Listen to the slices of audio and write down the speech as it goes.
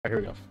here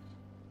we go.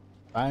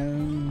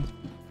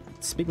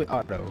 Speak with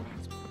Otto.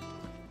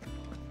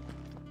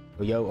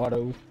 Yo,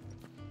 Otto.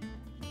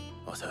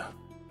 Otto.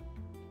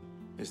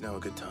 Is now a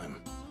good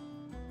time?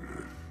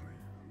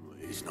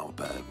 It's not a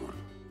bad one.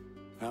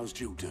 How's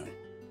Jill doing?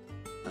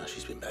 No,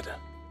 she's been better.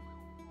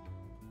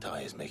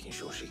 Ty is making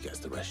sure she gets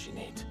the rest she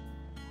needs.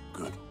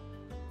 Good.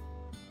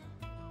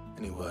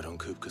 Any word on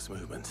Kupka's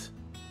movements?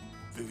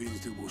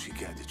 Vivian's doing what she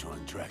can to try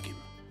and track him,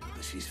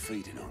 but she's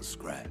feeding on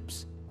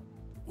scraps.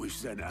 We've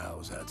sent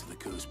ours out to the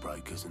curse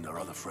breakers and their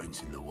other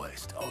friends in the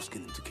west,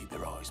 asking them to keep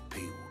their eyes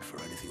peeled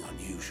for anything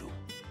unusual.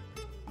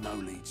 No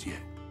leads yet,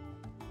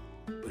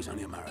 but it's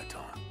only a matter of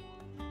time.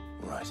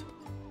 Right.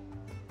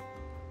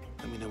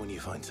 Let me know when you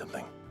find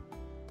something.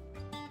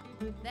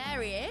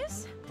 There he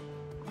is.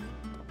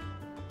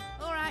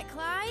 All right,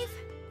 Clive.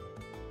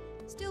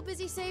 Still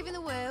busy saving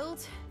the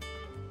world.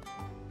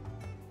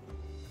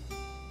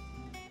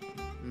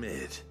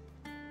 Mid.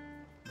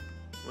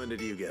 When did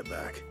you get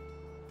back?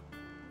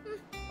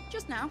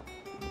 Just now.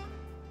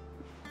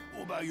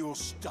 What about your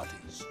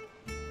studies?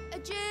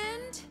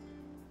 Adjourned.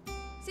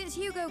 Since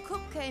Hugo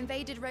Kupka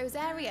invaded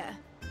Rosaria.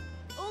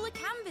 All the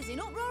canvas in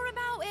uproar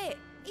about it.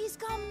 He's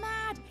gone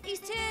mad. He's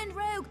turned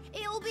rogue.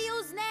 It'll be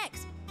us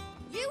next.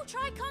 You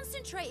try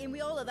concentrating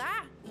with all of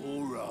that.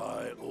 All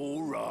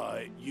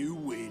right, you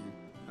win.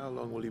 How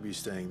long will you be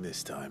staying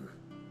this time?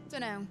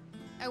 Dunno.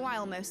 A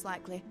while, most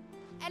likely.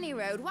 Any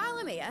road, while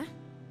I'm here,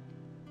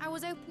 I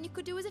was hoping you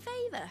could do us a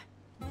favour.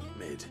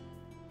 Mid.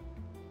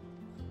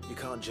 You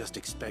can't just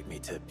expect me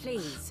to...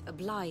 Please,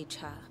 oblige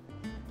her.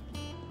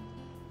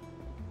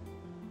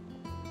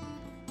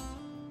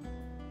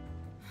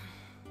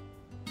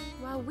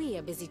 While we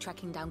are busy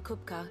tracking down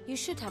Kupka, you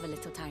should have a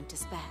little time to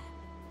spare.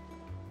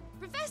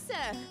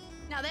 Professor!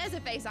 Now there's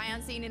a face I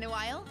haven't seen in a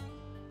while.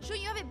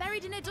 Shouldn't you have it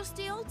buried in a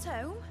dusty old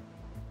tome?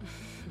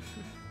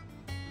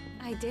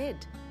 I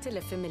did, till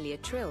a familiar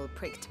trill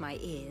pricked my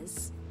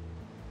ears.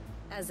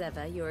 As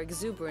ever, your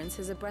exuberance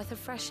is a breath of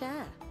fresh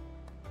air,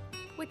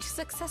 which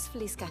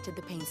successfully scattered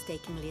the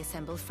painstakingly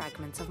assembled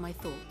fragments of my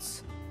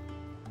thoughts.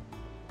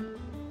 I'll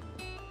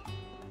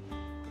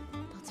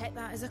take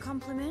that as a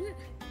compliment.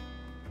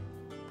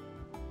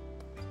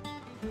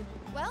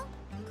 Well,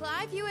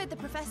 Clive, you heard the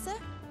professor.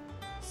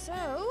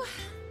 So,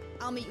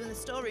 I'll meet you in the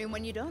storeroom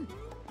when you're done.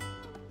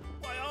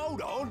 Wait,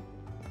 hold on.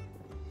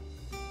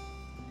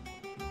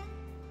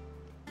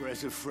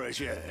 Breath of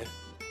fresh air.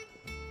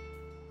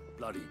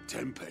 Bloody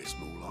tempest,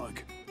 more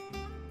like.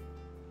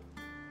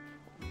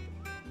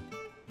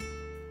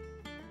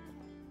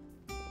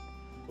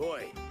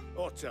 Oi,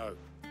 Otto,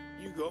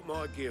 you got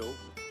my guilt.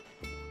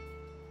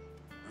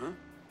 Huh?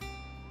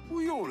 What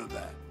are you on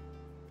about?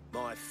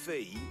 My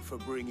fee for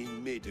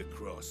bringing Mid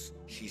across.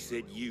 She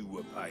said you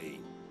were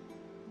paying.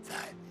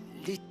 That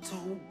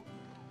little...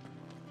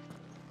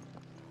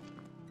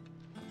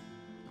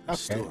 Okay.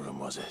 Storeroom,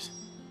 was it?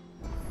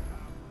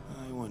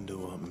 I wonder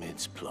what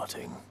Mid's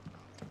plotting.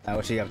 Now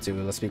what's she up to?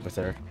 Let's speak with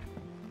her.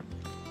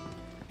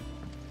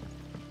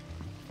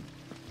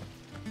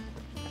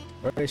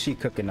 What is she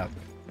cooking up?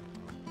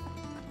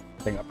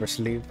 Thing up her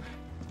sleeve?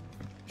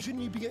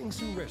 Shouldn't you be getting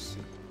some rest?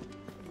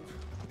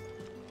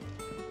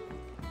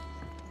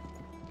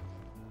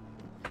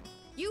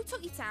 You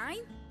took your time.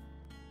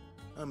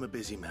 I'm a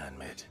busy man,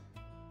 Mid.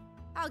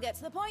 I'll get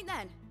to the point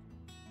then.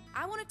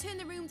 I want to turn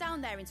the room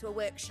down there into a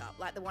workshop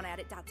like the one I had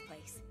at Dad's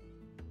place.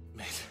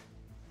 Mid,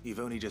 you've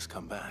only just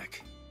come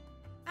back.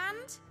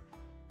 And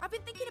I've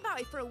been thinking about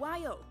it for a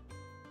while.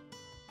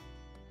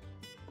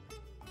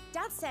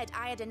 Dad said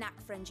I had a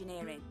knack for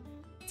engineering.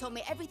 Told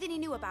me everything he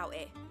knew about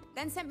it,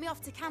 then sent me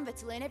off to Canva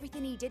to learn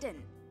everything he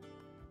didn't.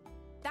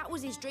 That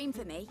was his dream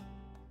for me.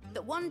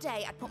 That one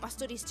day I'd put my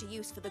studies to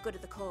use for the good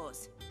of the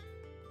cause.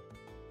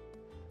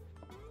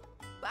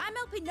 But I'm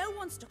helping no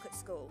one stuck at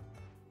school.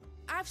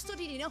 I've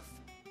studied enough.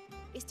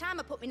 It's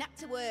time I put my knack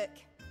to work.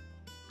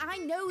 I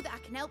know that I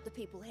can help the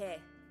people here,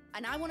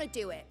 and I want to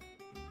do it.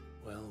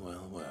 Well,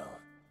 well, well.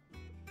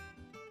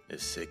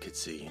 If Sid could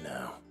see you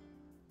now.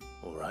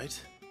 All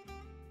right.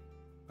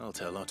 I'll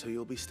tell Otto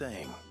you'll be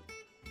staying.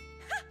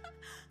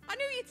 I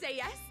knew you'd say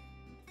yes.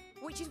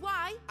 Which is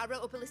why I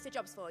wrote up a list of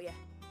jobs for you.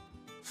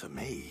 For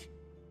me?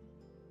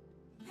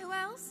 Who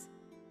else?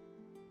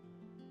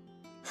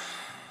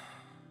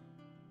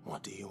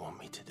 What do you want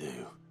me to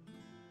do?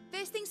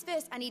 First things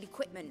first, I need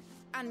equipment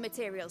and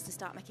materials to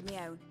start making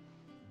my own.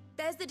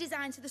 There's the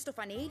designs for the stuff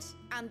I need,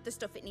 and the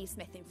stuff it needs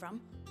smithing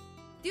from.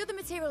 The other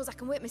materials I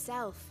can work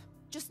myself.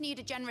 Just need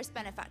a generous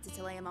benefactor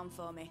to lay them on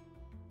for me.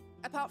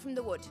 Apart from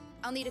the wood,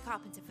 I'll need a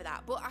carpenter for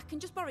that, but I can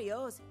just borrow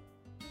yours.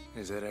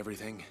 Is that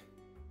everything?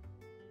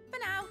 For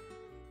now.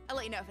 I'll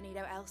let you know if I need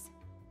out else.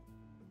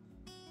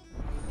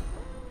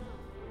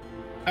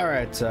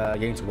 Alright,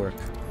 getting to work.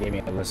 Gave me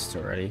a list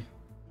already.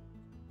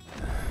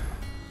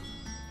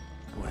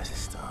 Where to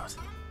start?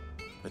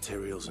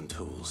 Materials and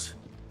tools.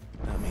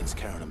 That means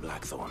Karen and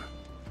Blackthorn.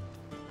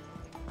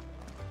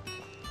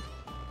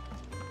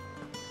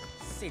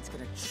 Sid's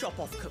gonna chop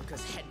off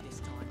Kupka's head this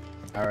time.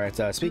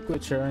 Alright, speak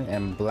with Sharon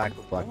and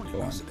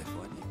Blackthorn.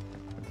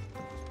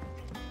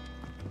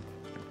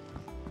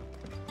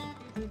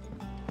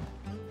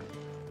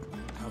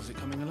 How's it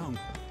coming along?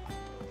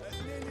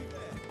 Nearly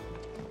there.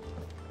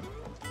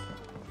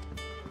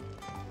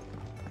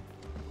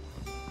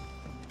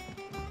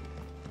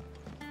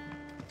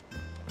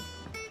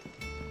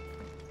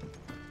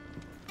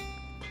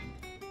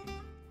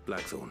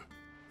 Blackthorn,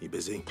 you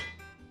busy?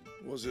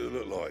 What does it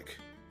look like?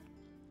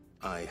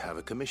 I have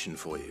a commission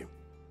for you.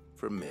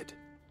 From Mid.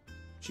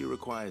 She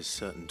requires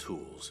certain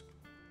tools.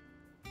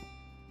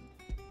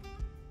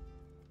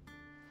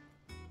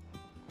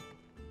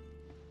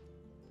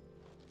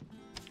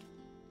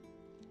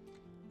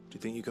 Do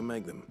you think you can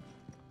make them?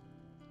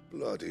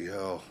 Bloody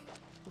hell.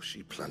 What's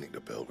she planning to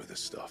build with this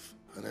stuff?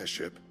 An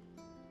airship?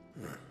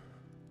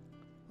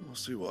 I'll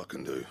see what I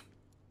can do.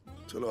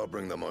 Till I'll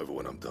bring them over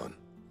when I'm done.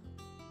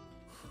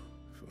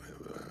 If I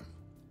ever am.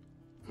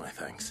 My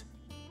thanks.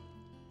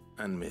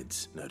 And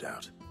Mid's, no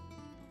doubt.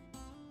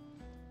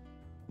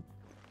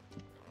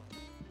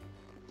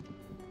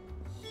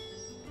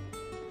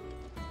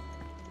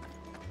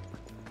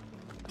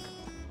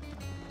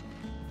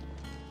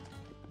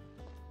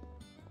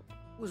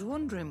 Was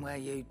wondering where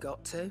you'd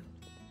got to.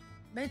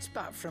 Mid's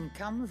back from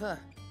Canva.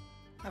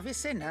 Have you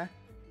seen her?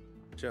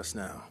 Just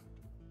now.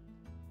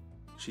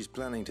 She's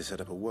planning to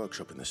set up a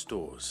workshop in the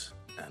stores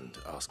and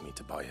ask me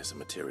to buy her some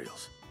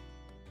materials.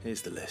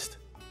 Here's the list.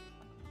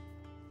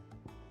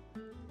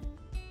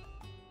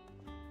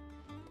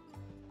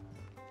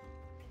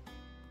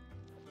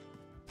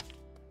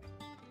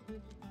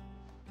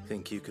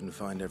 Think you can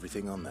find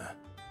everything on there?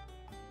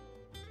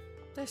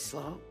 This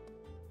lot.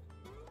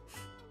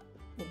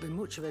 Wouldn't be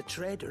much of a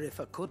trader if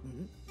I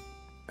couldn't.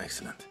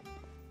 Excellent.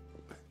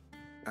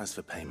 As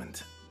for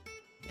payment...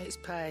 It's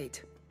paid.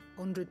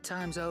 100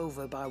 times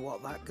over by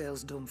what that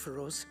girl's done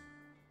for us.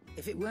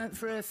 If it weren't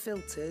for her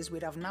filters,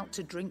 we'd have naught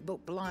to drink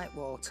but blight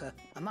water,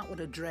 and that would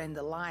have drained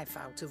the life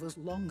out of us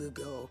long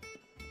ago.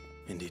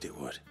 Indeed it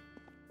would.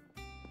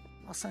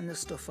 I'll send the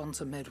stuff on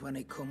to Mid when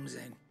it comes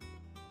in.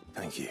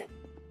 Thank you,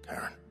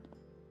 Karen.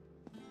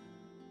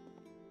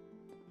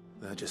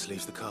 That just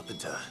leaves the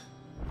carpenter.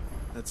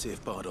 Let's see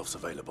if Bardolph's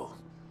available.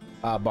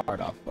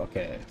 Bardolph.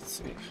 Okay, let's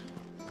see.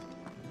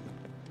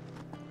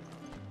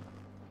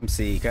 Let's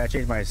see. Can I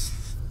change my?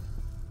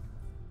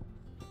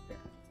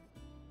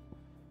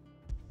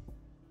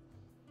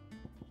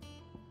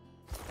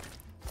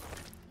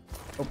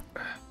 Oh.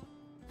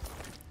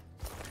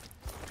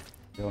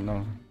 Don't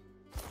know.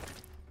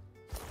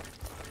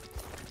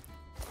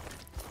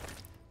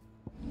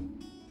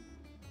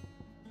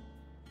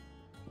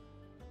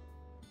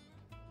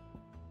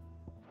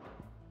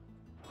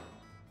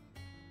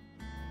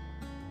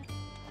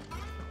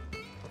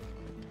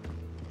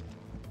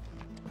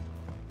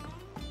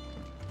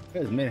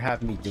 What does Mid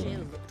have me doing?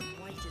 Jill looked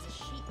white as a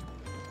sheet.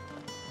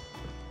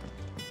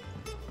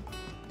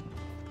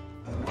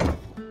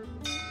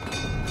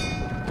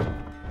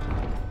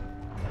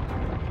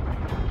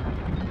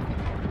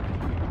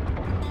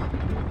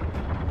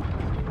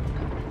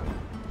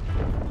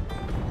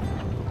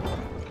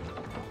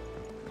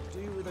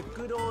 Do with a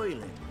good oil in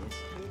this.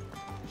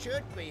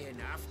 Should be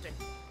enough to...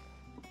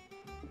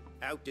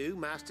 How do,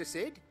 Master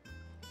Sid?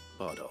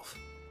 Bardolph.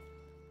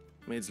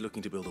 Mid's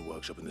looking to build a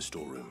workshop in the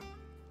storeroom,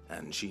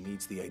 and she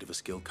needs the aid of a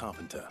skilled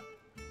carpenter.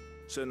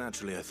 So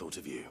naturally I thought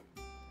of you.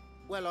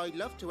 Well, I'd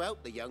love to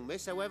help the young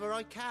miss however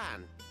I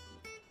can.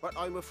 But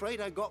I'm afraid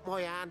I got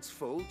my hands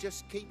full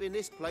just keeping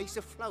this place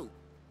afloat.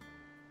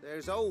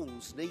 There's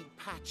holes need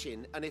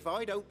patching, and if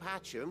I don't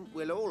patch them,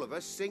 we'll all of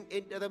us sink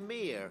into the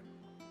mere.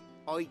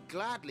 I'd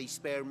gladly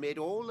spare Mid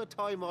all the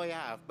time I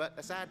have, but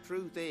the sad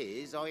truth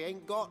is, I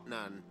ain't got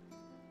none.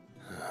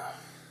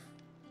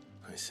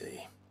 I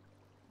see.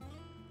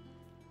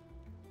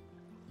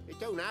 It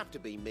don't have to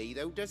be me,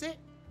 though, does it?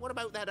 What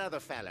about that other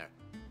fella?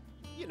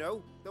 You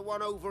know, the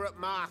one over at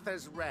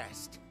Martha's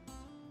Rest.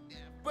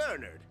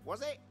 Bernard,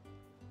 was it?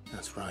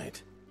 That's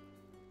right.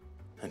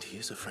 And he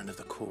is a friend of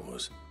the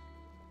cause.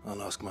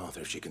 I'll ask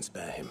Martha if she can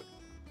spare him.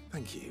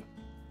 Thank you,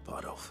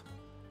 Bardolph.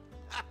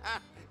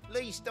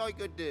 Least I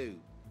could do.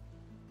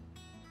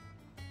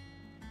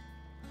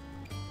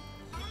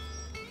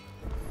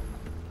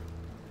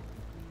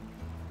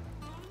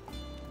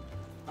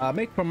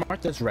 Make for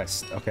Martha's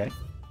Rest. Okay.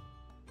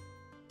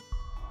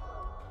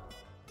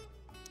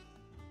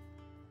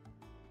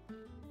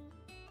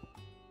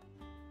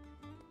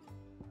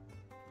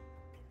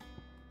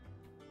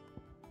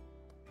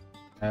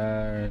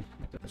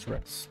 Martha's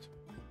Rest.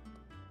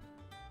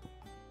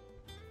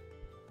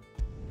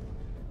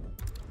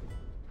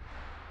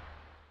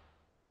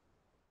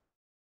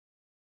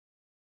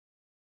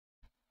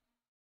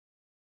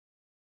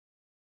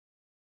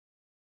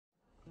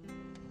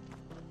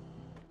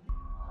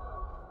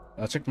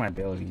 I'll check my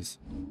abilities.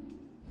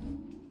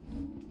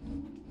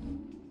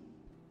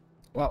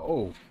 Wow,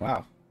 oh,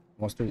 wow.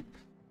 Almost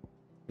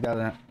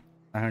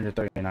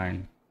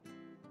 3,939.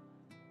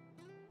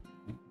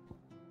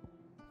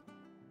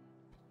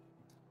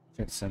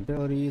 Check some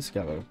abilities.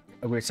 Gotta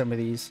upgrade some of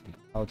these.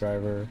 Power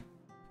driver.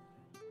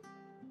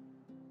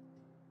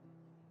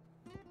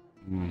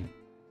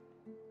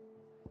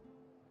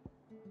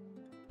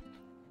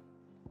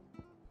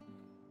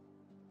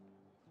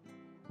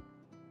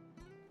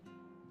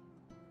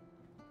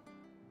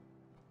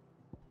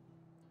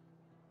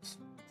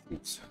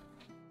 Oops.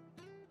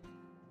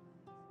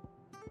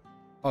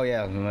 Oh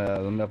yeah,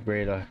 let me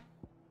upgrade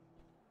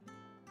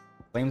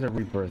Flames of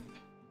Rebirth.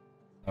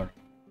 Oh.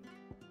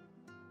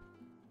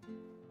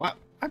 What?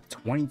 I'm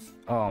 20.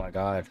 Oh my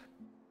god.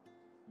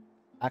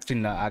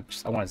 Actually, no. I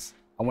want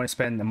to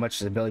spend as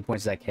much ability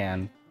points as I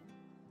can.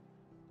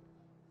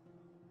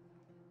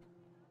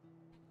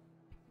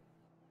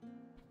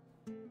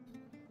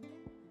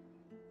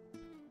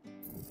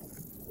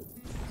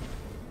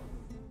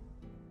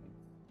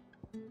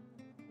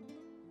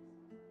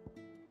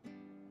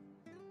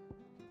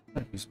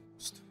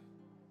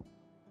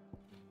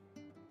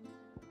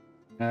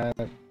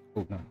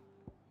 Oh no.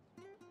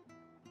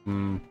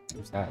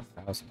 What's that?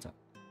 1,000.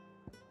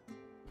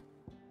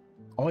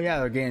 Oh yeah,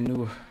 they're getting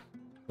new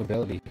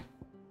ability.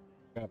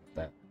 Forgot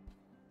about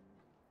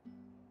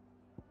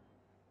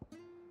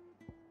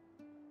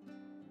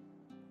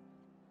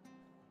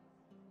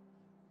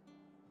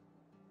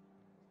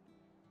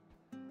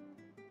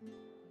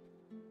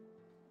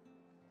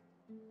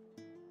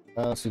that.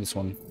 Let's do this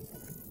one.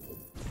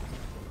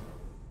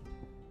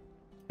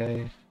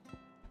 Okay.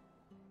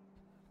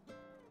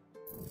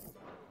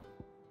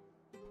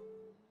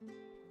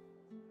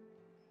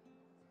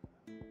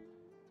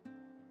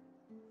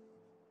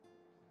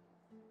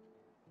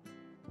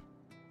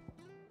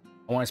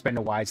 I want to spend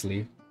it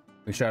wisely.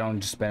 Make sure I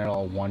don't just spend it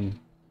all on one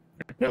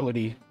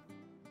ability.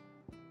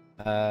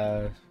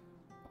 I'll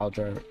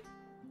try. I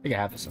think I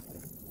have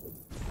something.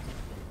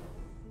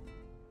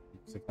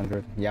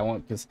 600. Yeah, I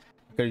want because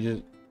could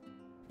just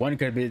one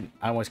could be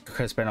I want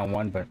to spend on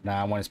one, but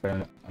now I want to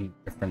spend on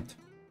different.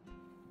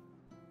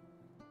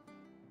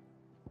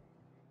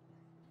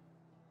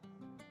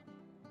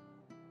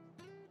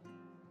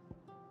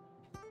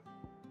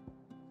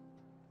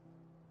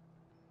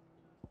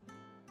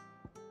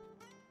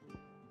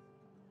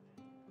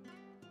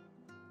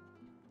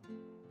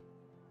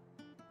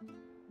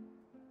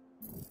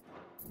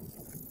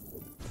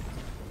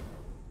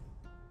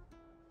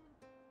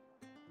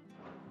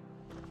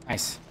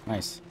 Nice,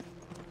 nice.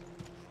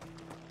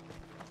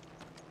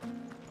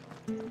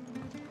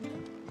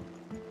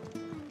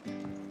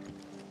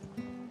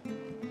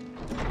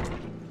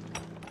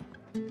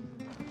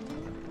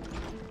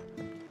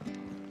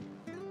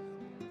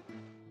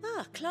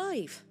 Ah,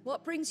 Clive,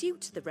 what brings you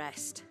to the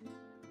rest?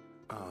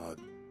 Our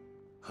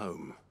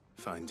home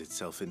finds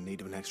itself in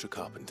need of an extra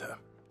carpenter.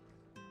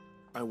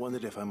 I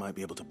wondered if I might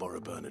be able to borrow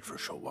Bernard for a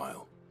short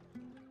while.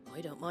 I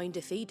don't mind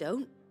if he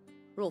don't.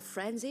 We're all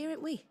friends here,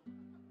 aren't we?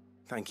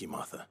 Thank you,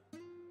 Martha.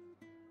 Do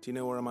you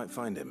know where I might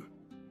find him?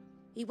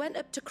 He went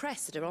up to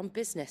Cressida on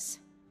business.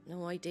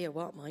 No idea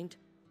what, mind.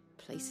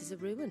 Place is a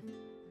ruin.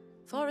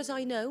 Far as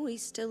I know,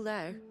 he's still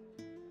there.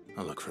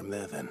 I'll look for him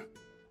there then.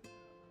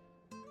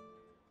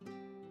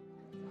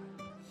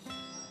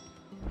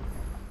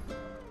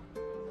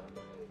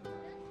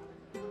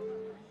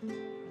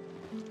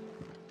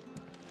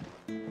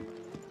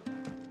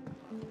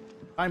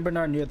 Find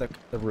Bernard near the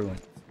ruin.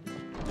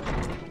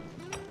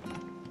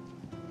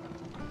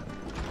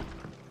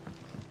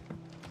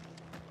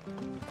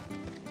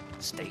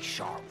 Stay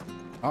sharp.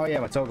 Oh yeah,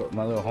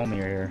 my little homie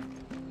here.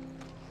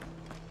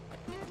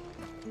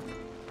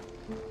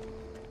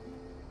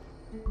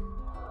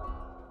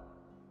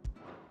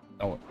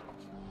 Oh.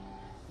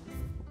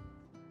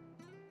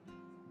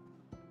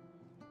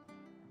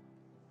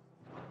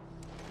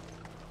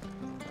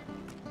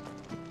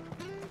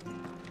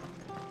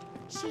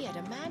 She had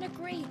a man of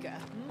Grega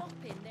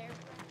mopping there.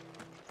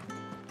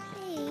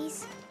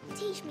 Please,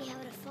 teach me how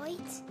to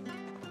fight.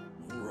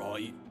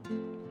 Right.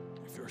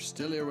 If you're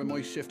still here when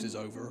my shift is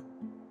over,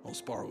 I'll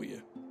spar with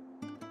you.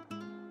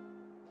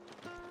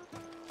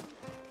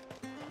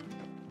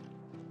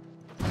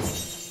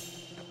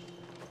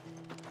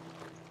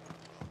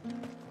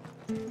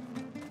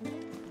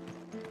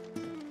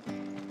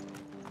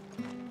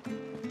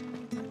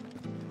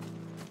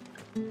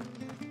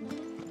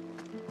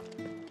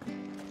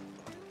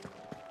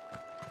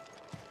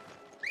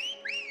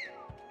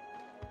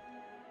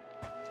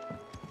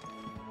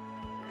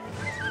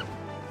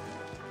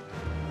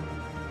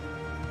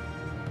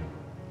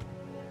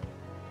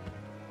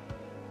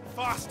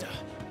 Faster!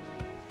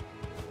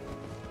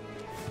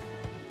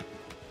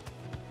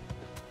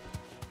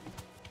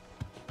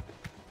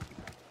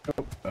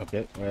 Oh,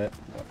 okay, wait.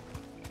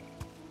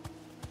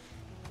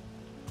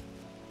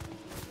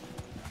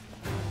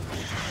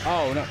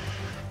 Oh no!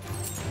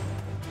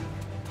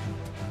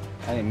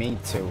 I didn't mean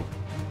to.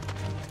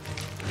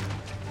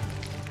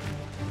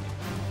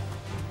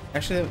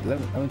 Actually, let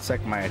me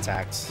check my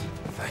attacks.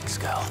 Thanks,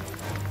 Gal.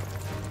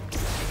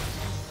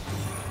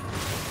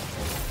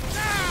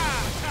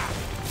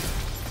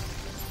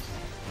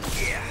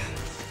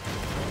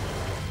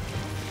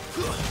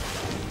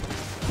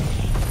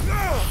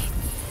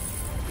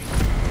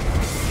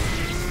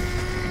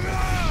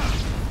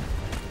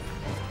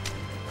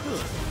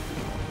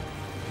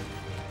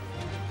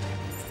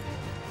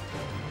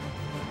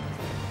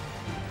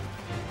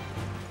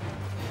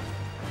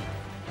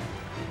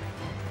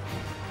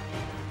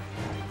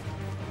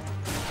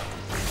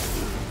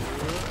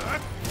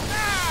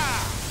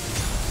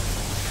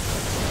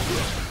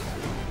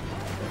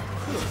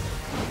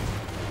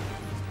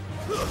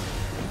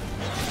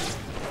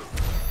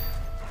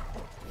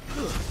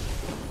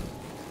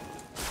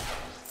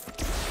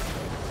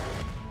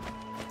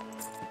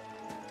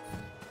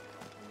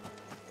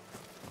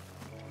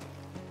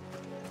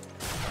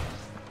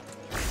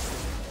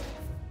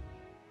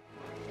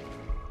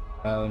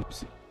 Yeah.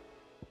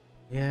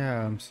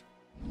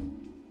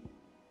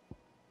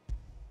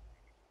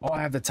 Oh,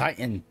 I have the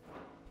Titan.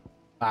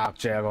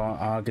 Actually,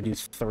 I could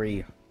use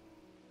 3.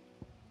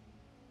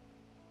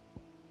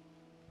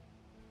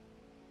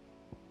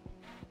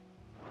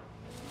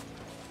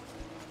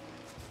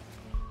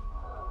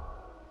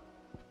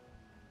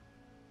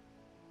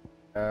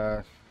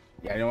 Yeah,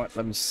 you know what?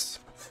 Let me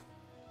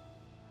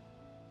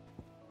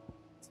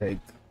take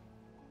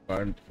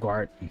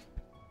guard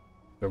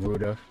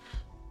Garuda.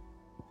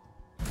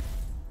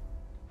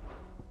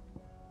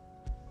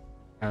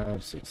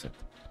 Let's see.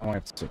 I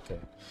want to take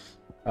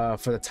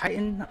for the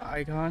Titan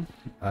icon,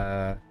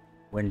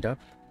 wind up.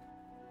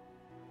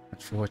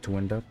 Let's forward to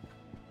wind up.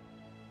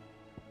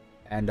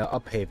 And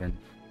Uphaven.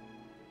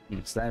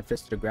 Slam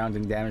fist to the ground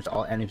and damage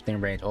all enemies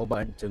in range. Hold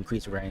button to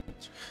increase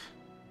range.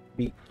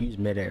 Use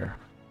midair.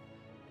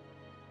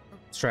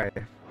 Let's try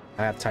it.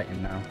 I have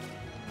Titan now.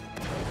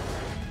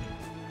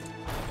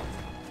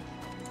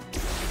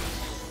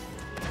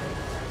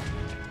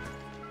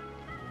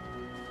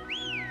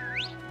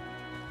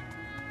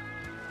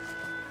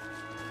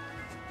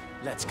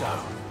 Let's go.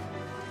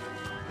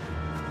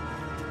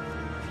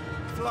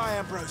 Fly,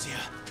 Ambrosia.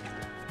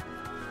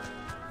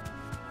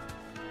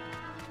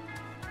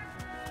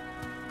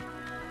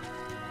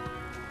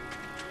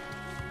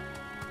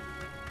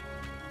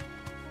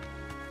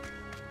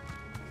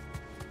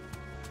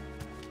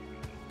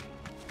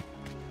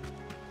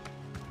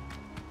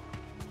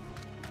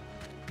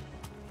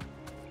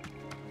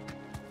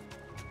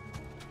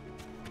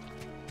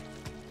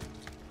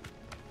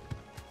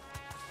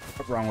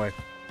 Wrong way.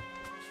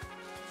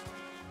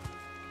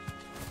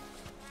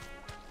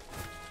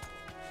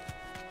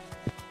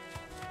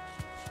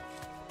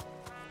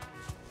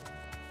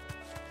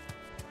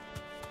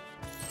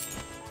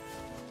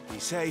 Be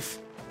safe.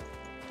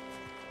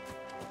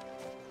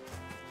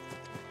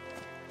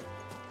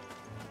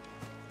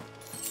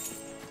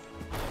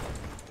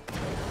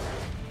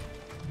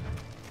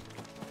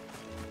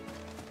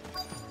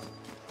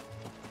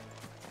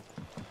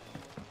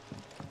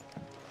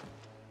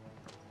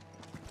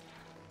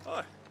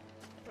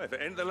 If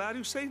it ain't the lad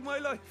who saved my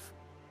life.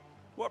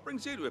 What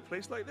brings you to a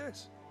place like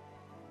this?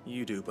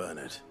 You do,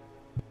 Bernard.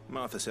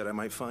 Martha said I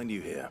might find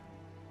you here.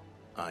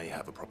 I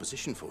have a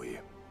proposition for you.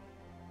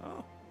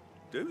 Oh,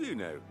 do you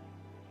now?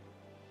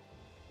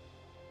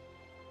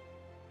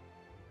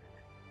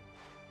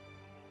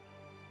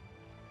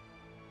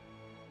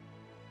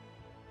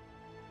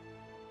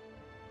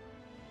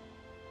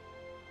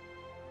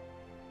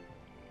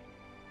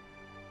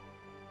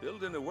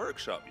 Building a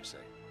workshop, you say?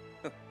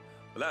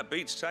 Well, that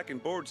beats tacking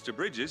boards to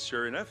bridges,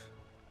 sure enough.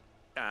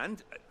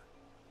 And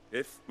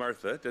if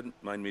Martha didn't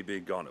mind me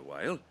being gone a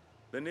while,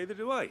 then neither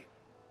do I.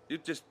 You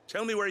just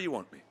tell me where you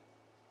want me.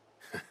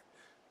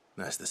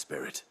 That's the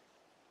spirit.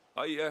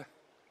 I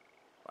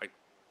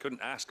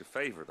couldn't ask a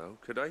favor, though,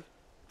 could I?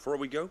 Before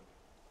we go?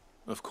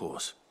 Of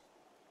course.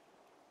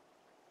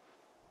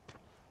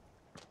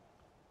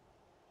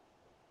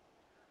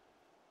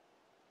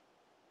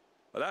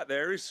 Well, that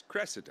there is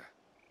Cressida,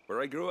 where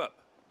I grew up.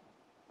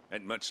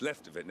 Ain't much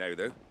left of it now,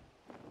 though.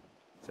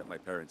 Except my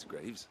parents'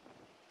 graves.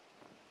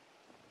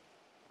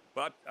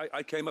 But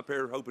I came up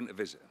here hoping to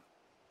visit them.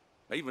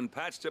 I even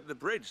patched up the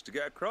bridge to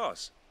get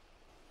across.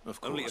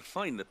 Of course. Only to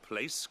find the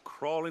place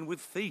crawling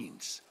with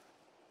fiends.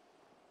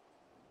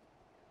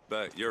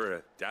 But you're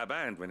a dab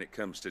hand when it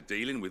comes to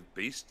dealing with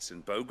beasts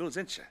and bogles,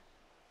 ain't you?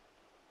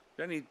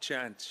 Any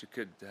chance you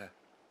could,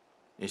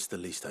 It's the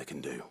least I can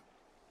do.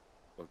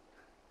 Well,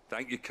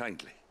 thank you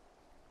kindly.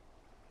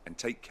 And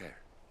take care.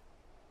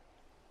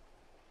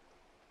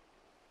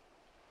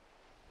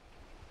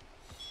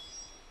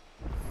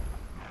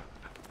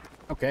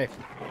 Okay.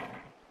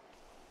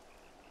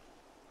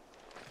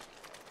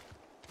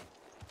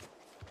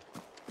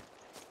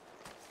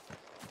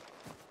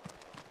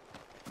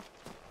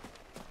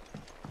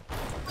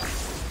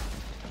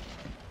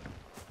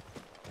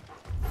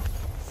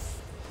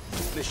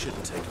 This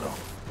shouldn't take long.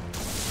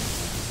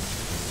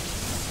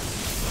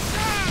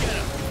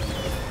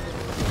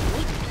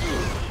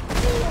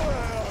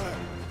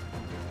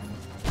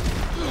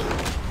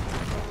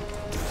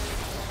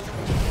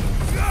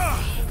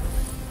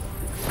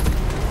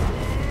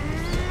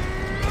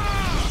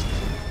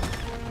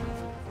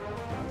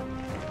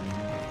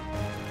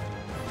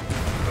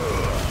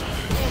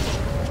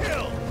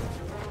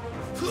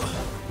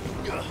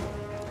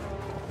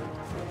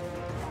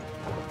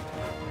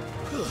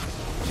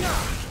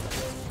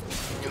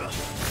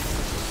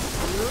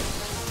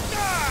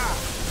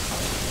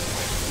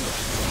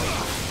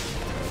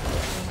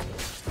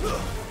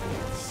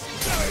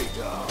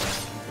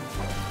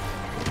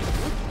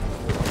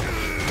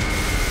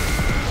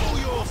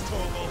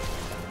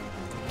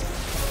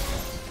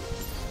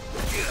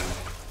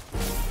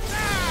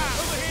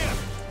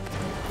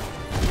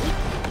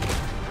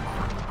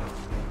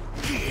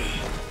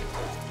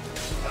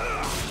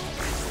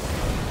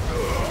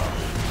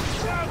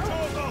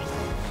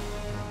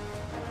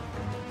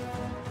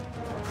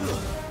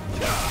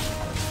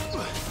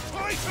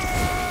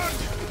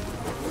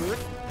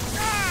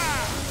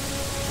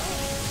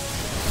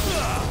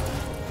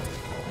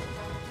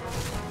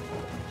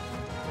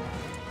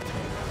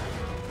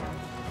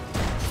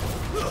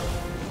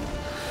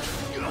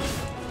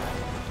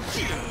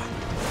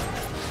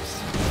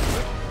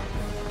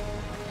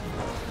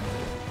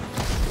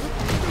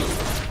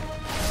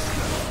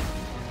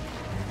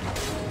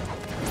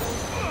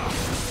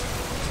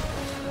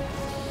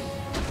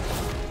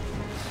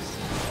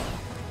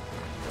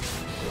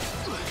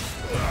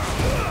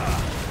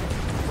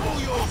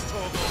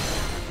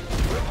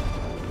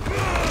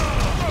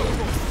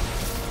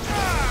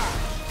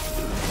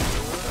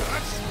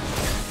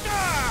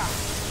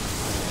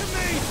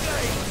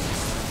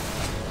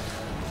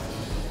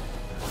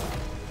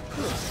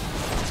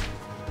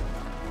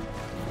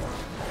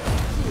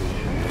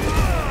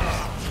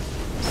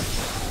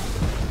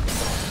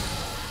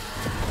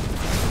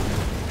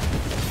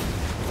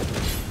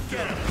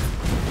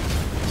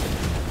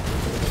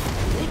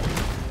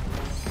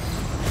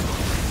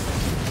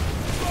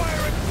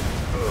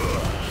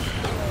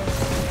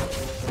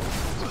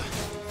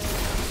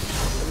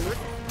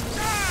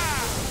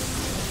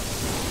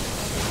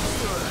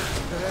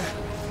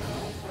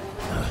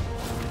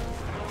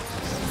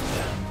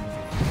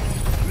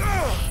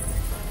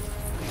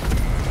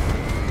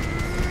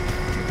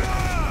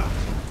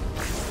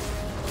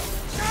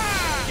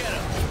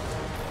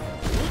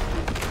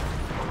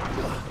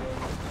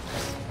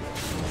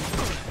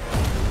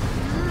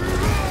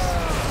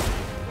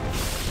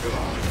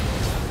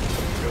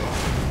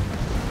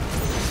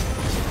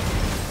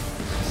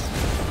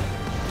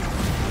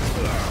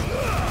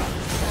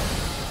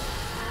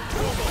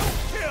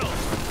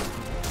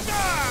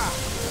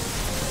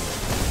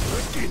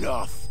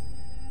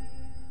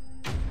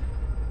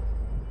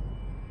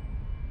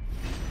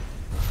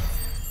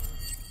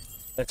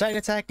 The Titan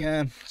attack,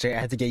 so I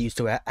have to get used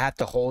to it. I have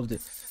to hold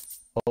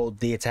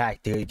the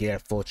attack to get a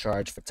full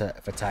charge for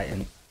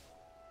Titan.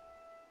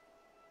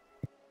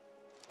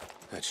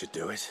 That should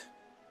do it.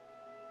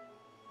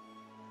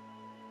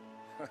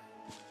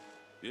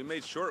 You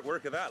made short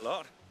work of that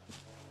lot.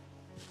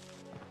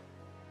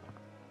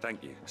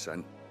 Thank you,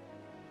 son.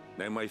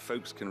 Now my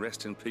folks can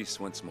rest in peace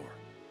once more.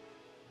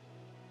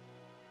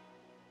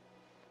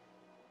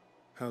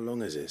 How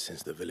long is it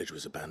since the village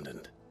was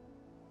abandoned?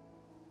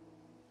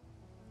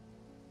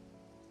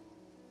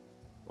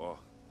 Oh,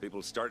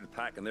 people started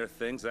packing their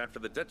things after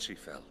the Duchy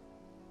fell.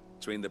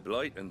 Between the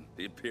blight and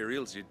the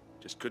Imperials, you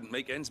just couldn't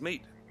make ends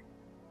meet.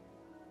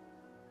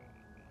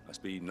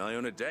 Must be nigh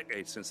on a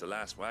decade since the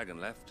last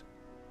wagon left.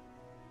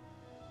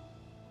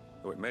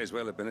 Though it may as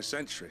well have been a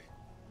century,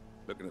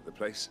 looking at the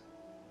place.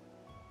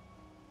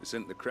 This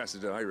isn't the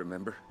Cressida I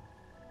remember.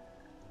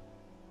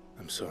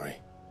 I'm sorry.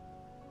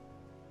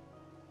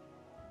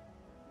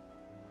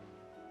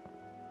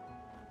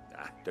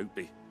 Ah, don't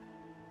be.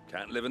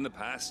 Can't live in the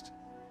past,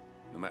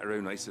 no matter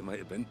how nice it might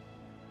have been.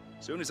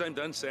 Soon as I'm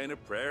done saying a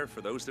prayer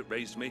for those that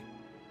raised me,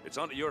 it's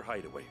on to your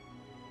hideaway.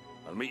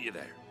 I'll meet you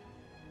there.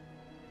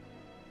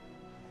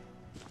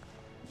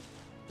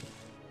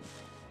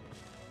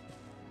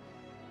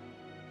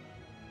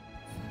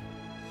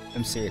 Let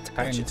me see,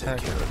 That should take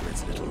care of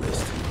its little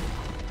list.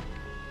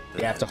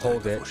 You have to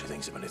hold it. Before she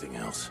thinks of anything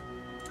else.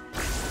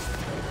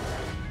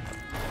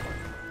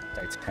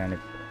 Titanic.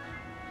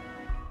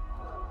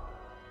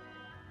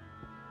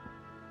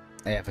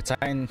 Yeah, for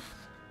Titan,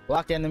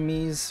 block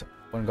enemies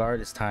when guard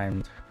is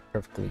timed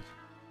perfectly.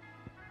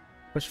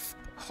 Push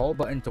hold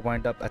button to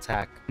wind up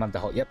attack. I have to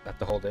hold. Yep, have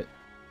to hold it.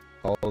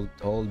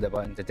 Hold the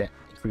button to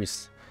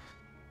increase.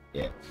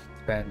 Yeah,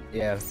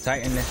 yeah.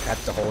 Titan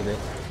have to hold it.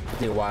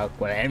 Take a while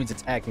when an enemy's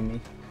attacking me.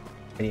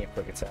 I need a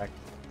quick attack.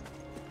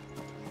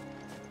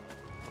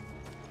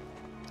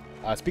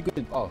 Speak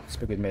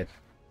with mid.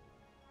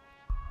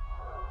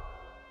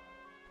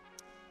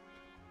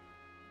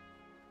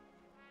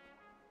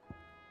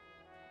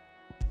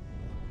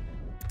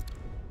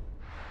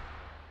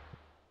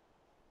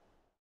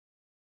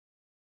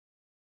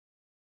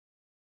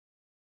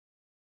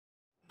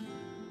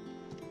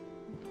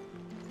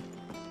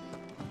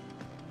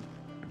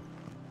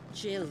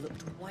 Jill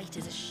looked white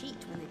as a sheet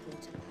when they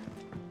brought her back.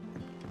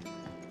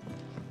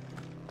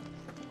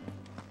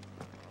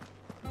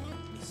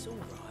 It's all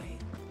right.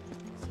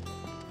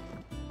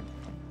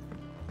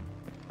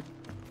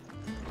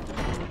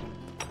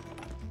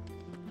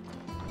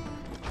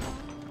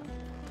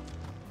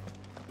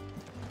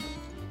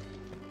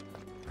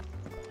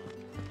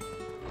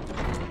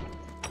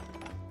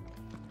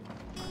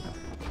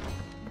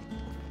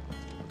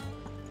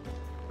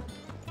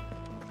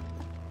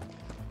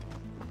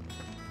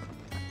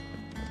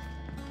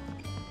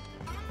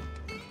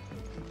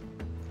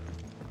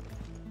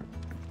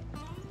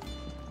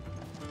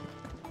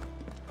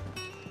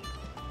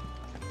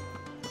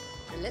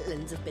 The little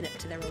ones have been up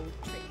to their old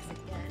tricks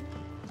again.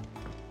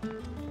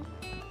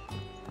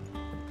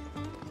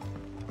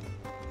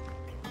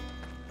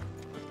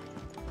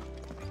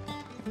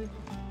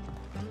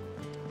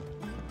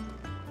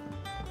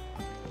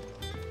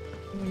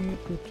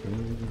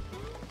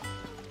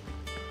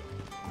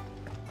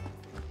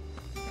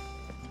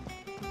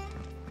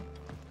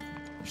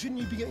 Shouldn't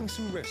you be getting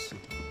some rest?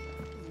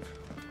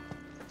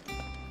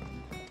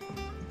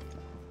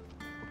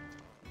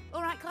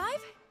 All right,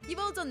 Clive, you've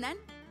all done then.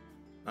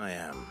 I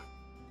am.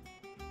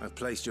 I've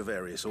placed your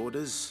various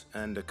orders,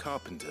 and a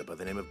carpenter by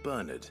the name of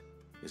Bernard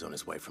is on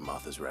his way from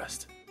Arthur's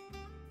Rest.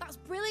 That's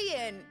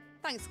brilliant.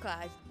 Thanks,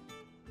 Clive.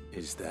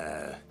 Is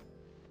there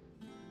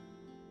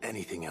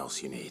anything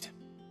else you need?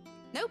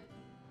 Nope.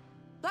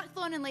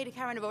 Blackthorn and Lady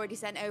Karen have already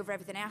sent over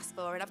everything I asked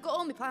for, and I've got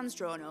all my plans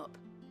drawn up.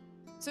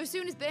 So as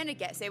soon as Bernard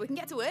gets here, we can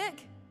get to work.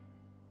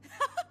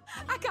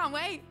 I can't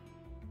wait.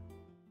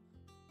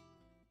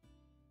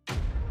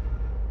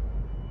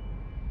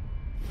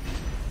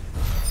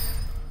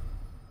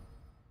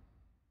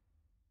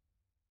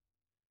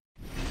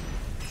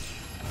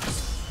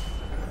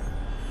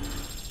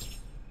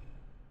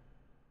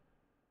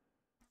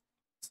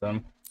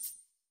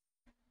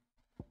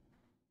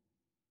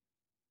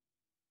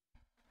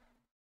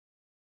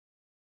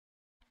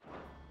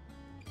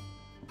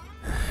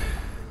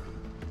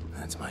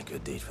 That's my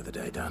good deed for the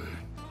day done.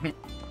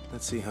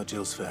 Let's see how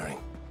Jill's faring.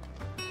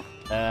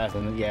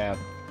 Yeah.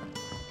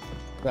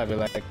 That'd be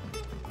like,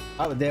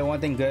 oh, there one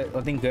thing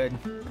good,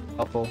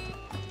 helpful.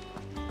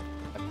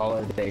 I call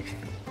it a day.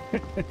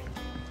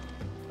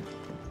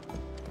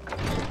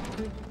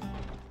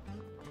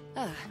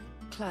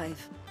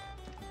 Clive.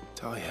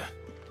 Talia,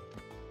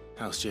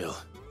 how's Jill?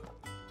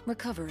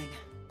 Recovering,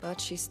 but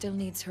she still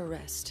needs her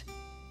rest.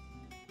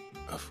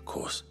 Of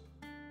course.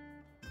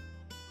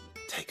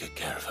 Take good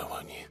care of her,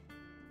 won't you?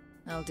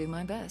 I'll do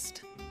my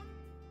best.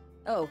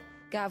 Oh,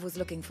 Gav was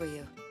looking for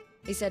you.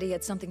 He said he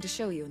had something to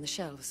show you in the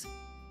shelves.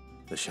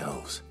 The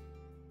shelves?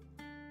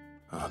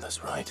 Oh,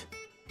 that's right.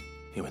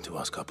 He went to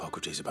ask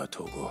Harpocrates about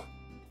Torgor.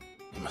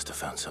 He must have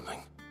found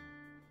something.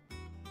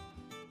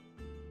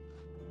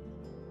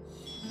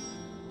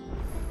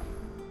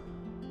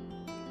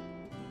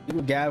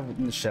 Little Gav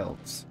in the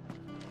shelves.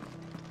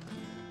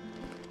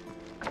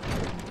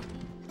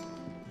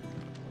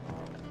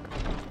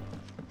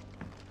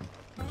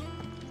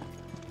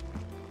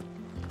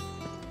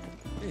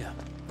 Yeah.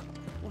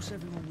 What's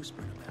everyone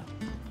whispering about?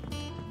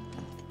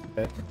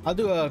 Okay. I'll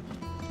do a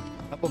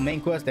couple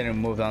main quests, then we'll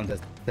move on to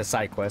the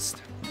side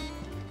quest.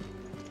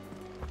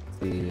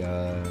 Let's see,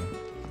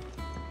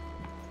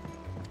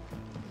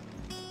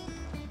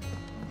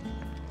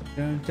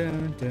 dun,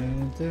 dun,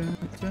 dun, dun,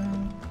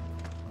 dun.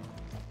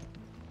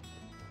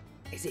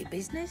 Is it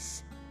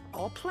business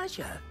or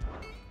pleasure?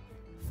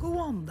 Go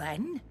on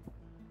then.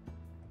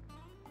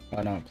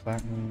 Oh no,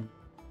 platinum.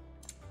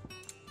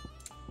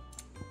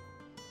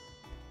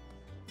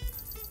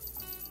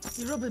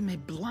 You're rubbing me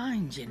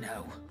blind, you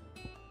know.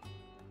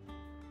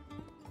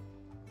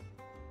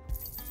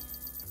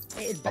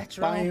 It'd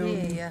better all be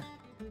here.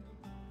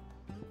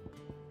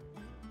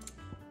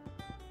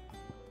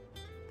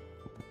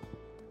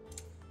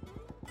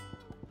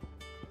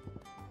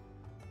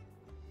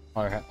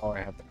 I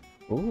have that.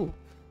 Ooh.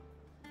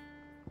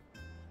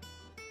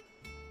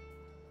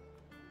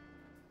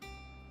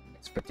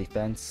 Expert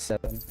defense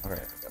 7. Alright,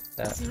 I got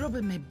that. You're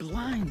rubbing me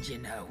blind, you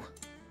know.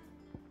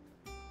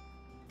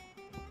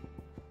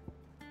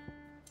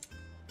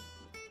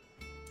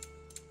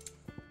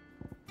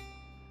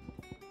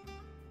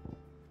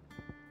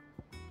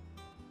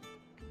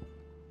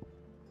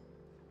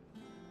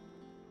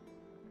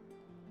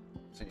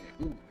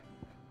 Ooh.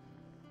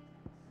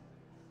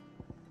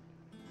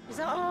 Is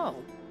that all?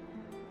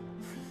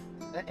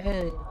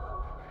 Hey.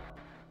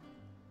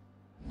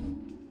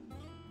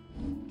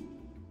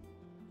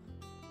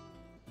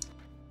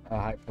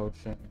 High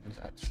potions,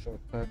 add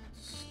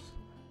shortcuts.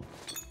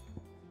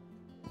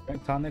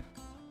 Strength tonic.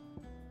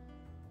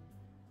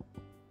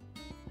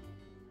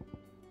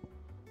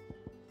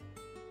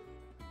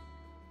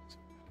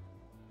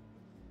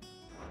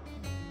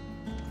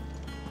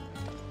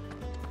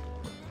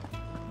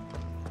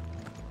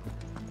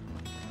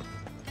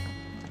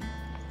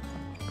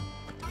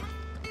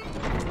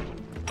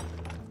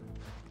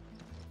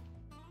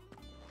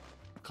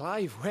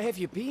 Clive, where have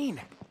you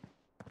been?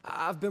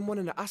 I've been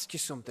wanting to ask you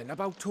something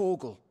about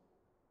Torgal.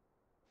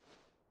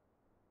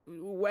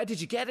 Where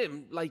did you get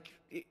him, like,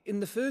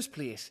 in the first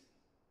place?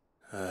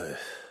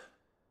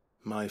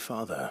 My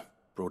father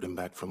brought him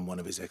back from one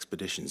of his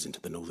expeditions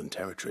into the Northern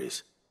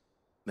Territories.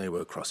 They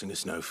were crossing a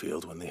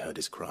snowfield when they heard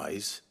his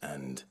cries,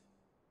 and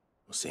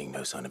seeing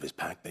no sign of his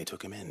pack, they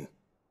took him in.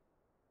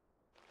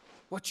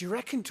 What do you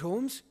reckon,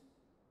 Tomes?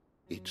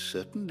 It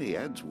certainly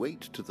adds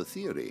weight to the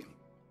theory.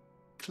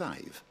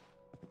 Clive,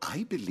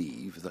 I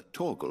believe that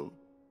Torgal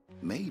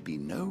may be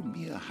no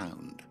mere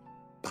hound,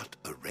 but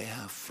a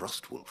rare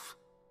frostwolf,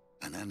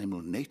 an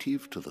animal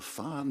native to the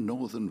far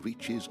northern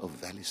reaches of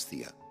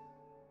Valisthea.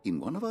 In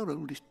one of our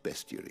oldest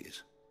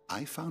bestiaries,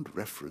 I found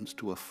reference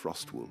to a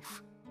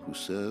frostwolf who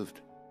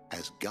served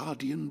as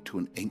guardian to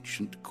an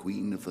ancient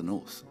queen of the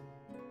north.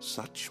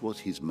 Such was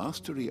his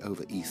mastery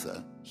over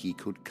ether, he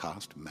could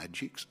cast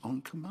magics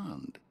on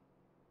command.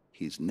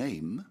 His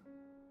name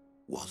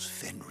was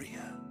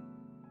Fenrir.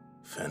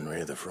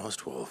 Fenrir the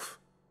Frostwolf.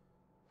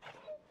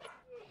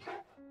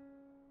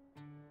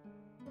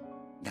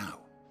 Now,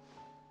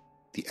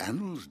 the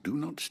annals do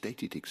not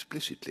state it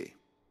explicitly,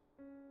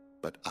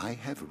 but I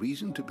have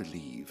reason to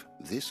believe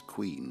this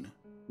queen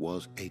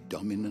was a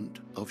dominant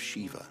of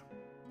Shiva,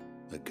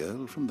 a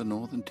girl from the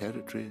Northern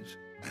Territories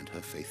and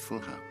her faithful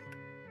hound.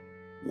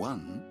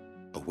 One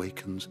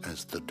awakens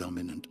as the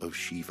dominant of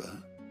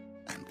Shiva,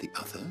 and the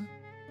other?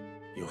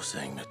 You're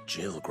saying that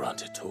Jill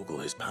granted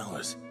Torgal his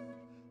powers?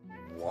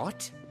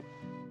 What?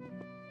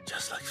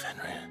 Just like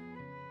Fenrir.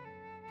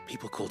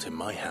 People called him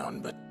my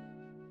hound, but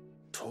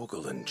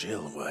Torgal and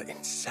Jill were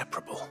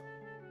inseparable.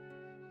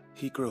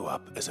 He grew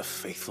up as a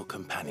faithful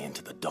companion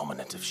to the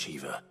dominant of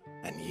Shiva,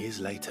 and years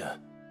later,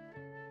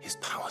 his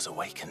powers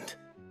awakened,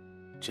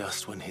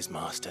 just when his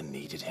master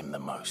needed him the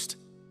most.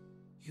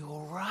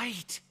 You're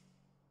right.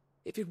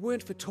 If it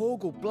weren't for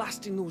Torgal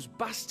blasting those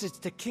bastards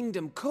to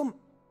Kingdom Come,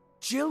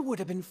 Jill would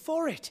have been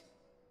for it.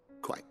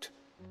 Quite.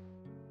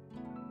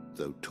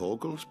 Though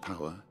Torgal's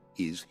power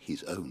is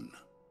his own,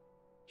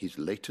 his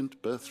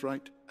latent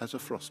birthright as a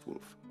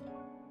Frostwolf,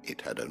 it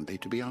had only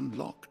to be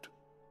unlocked.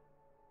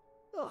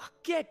 Oh,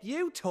 get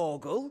you,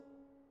 Torgal!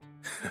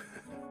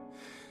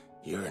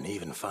 You're an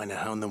even finer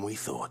hound than we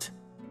thought.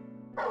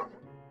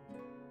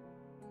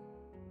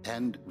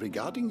 And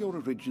regarding your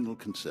original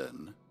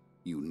concern,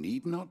 you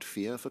need not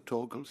fear for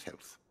Torgal's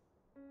health.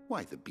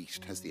 Why, the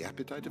beast has the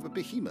appetite of a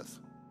behemoth.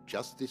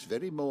 Just this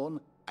very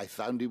morn, I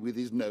found him with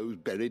his nose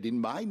buried in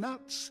my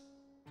nuts.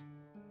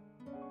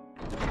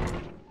 There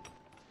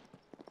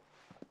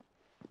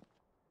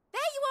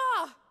you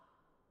are!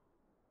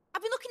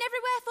 I've been looking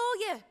everywhere for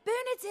you.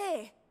 Bernard's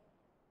here.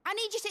 I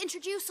need you to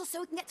introduce us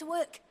so we can get to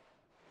work.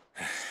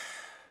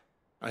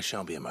 I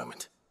shall be a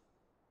moment.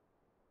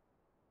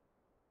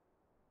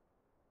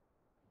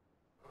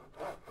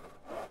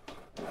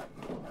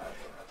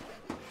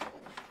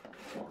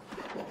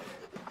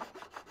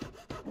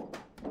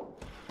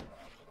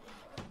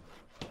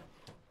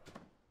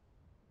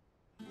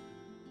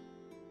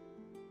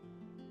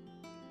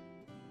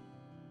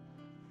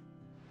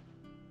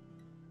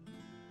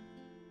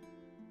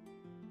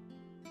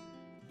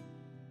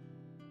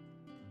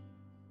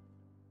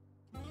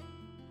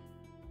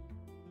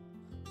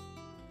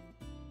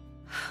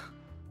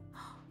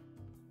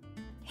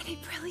 it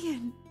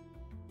brilliant?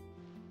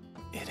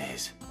 It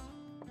is.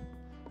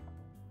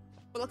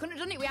 Well, I couldn't have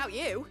done it without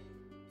you.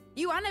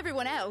 You and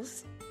everyone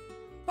else.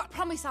 But I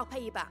promise I'll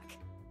pay you back.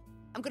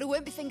 I'm gonna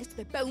work my fingers to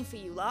the bone for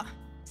you lot,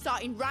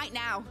 starting right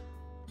now.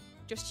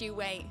 Just you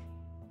wait.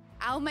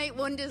 I'll make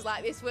wonders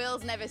like this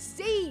world's never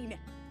seen.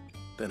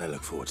 Then I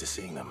look forward to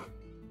seeing them.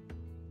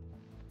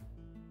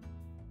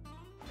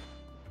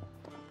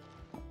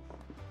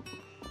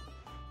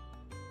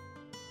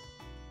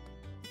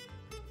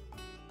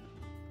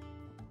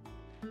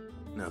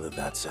 Now that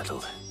that's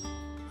settled,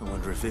 I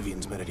wonder if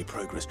Vivian's made any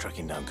progress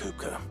tracking down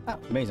Kupka. Oh,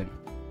 amazing.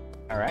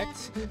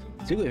 Alright.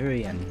 To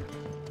Vivian.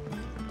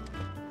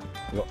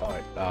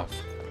 Alright, oh,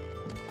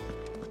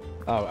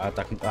 I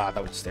thought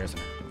that was the stairs in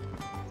there.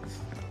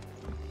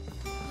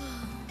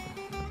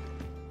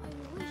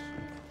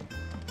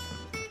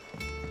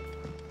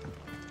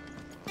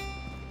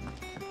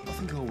 I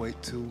think I'll wait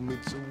till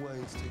mid's away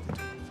to take a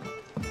turn.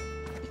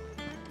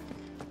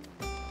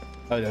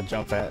 Oh, they'll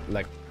jump fast,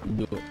 like,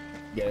 do it.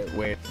 Get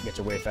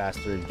your way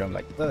faster, jump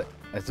like,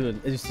 let's do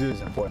this in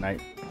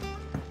Fortnite.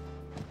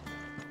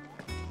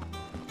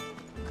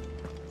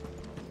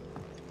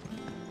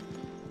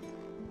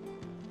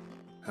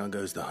 How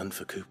goes the hunt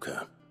for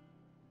Kupka?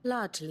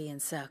 Largely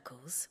in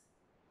circles.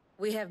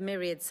 We have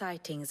myriad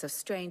sightings of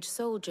strange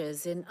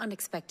soldiers in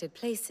unexpected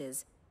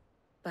places,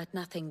 but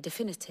nothing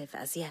definitive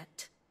as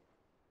yet.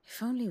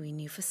 If only we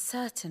knew for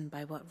certain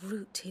by what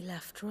route he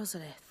left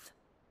Rosaria.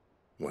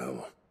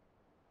 Well,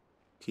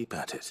 keep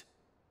at it.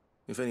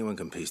 If anyone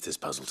can piece this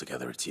puzzle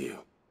together, it's you.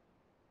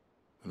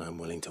 And I'm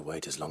willing to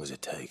wait as long as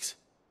it takes.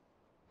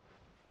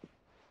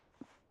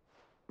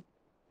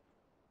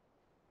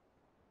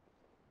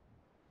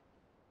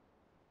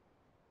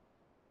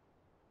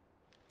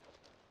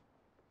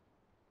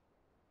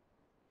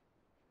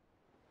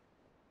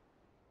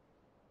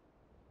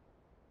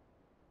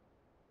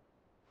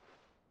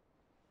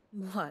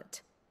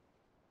 What?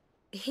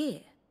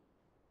 Here?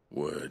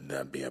 Would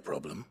that be a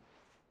problem?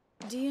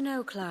 Do you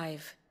know,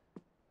 Clive?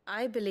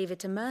 I believe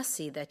it a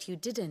mercy that you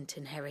didn't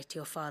inherit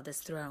your father's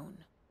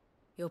throne.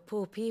 Your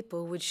poor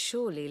people would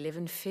surely live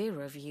in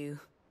fear of you.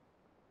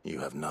 You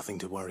have nothing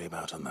to worry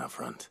about on that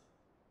front.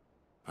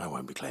 I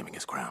won't be claiming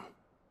his crown.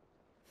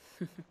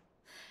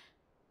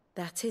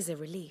 That is a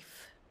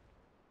relief.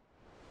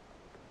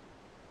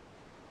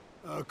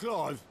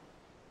 Clive,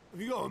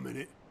 have you got a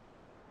minute?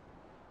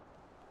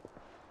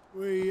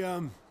 We,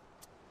 have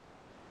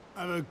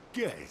a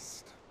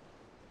guest.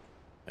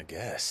 A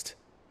guest?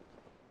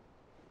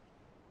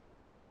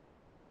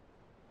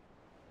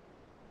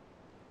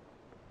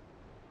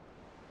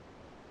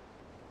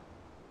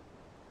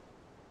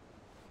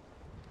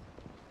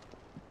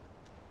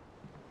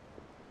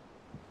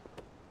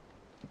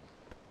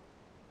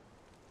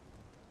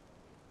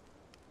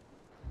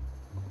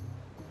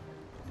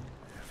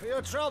 For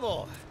your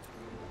trouble.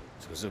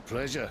 It was a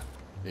pleasure,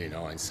 in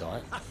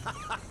hindsight.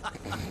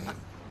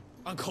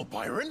 Uncle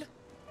Byron?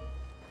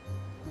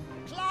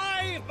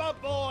 Clive, my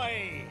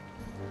boy!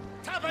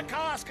 Tap a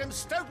cask and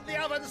stoke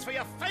the ovens for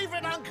your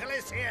favourite uncle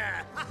is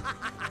here!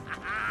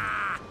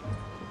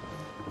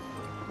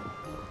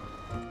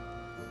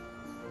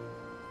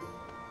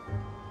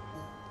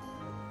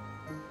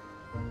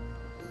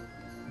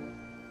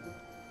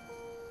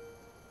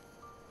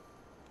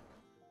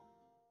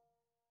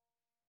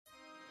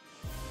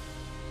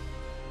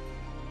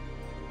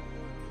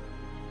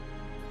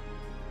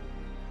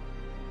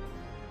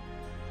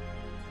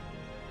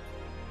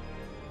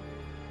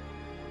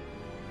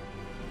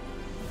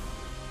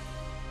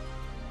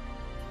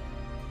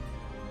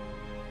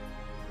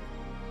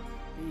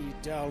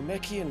 The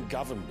Dhalmekian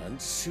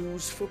government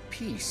sues for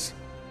peace.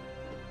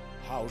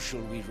 How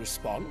shall we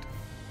respond?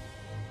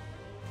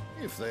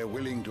 If they're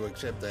willing to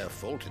accept their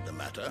fault in the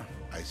matter,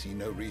 I see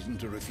no reason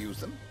to refuse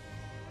them.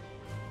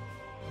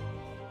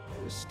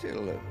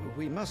 Still,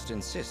 we must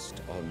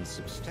insist on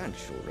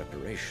substantial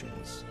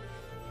reparations.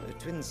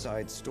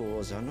 Twinside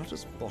stores are not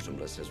as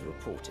bottomless as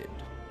reported.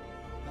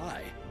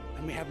 Aye,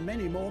 and we have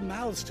many more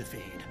mouths to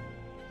feed.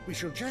 We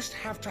shall just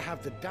have to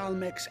have the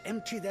Dhalmekians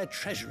empty their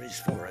treasuries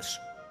for us.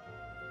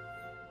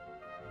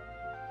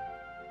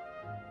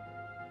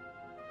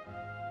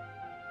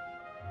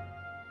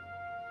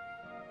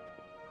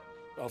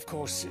 Of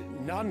course,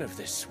 none of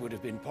this would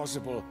have been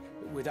possible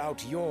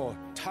without your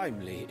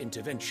timely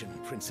intervention,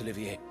 Prince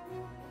Olivier.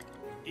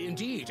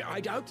 Indeed,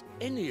 I doubt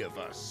any of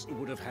us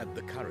would have had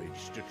the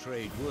courage to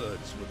trade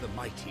words with the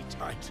mighty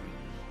Titan,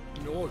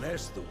 nor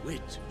less the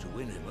wit to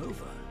win him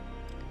over.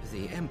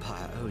 The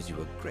Empire owes you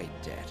a great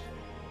debt.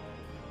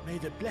 May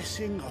the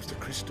blessing of the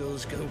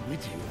crystals go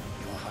with you,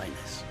 Your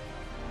Highness.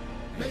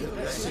 May the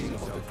blessing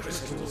of the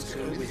crystals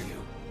go with you.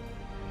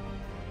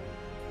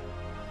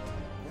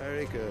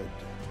 Very good.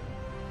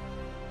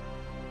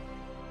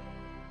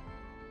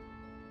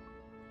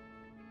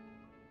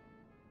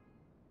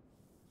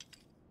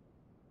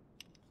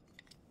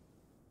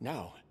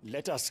 Now,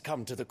 let us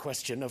come to the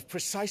question of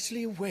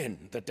precisely when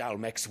the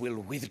Dhalmekians will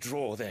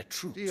withdraw their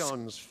troops.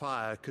 Dion's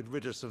fire could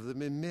rid us of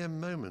them in mere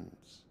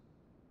moments.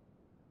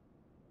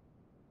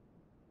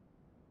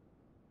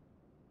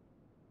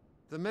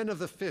 The men of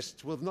the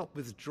Fist will not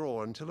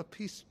withdraw until a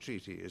peace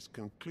treaty is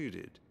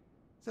concluded.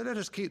 So let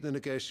us keep the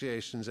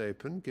negotiations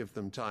open, give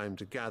them time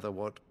to gather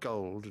what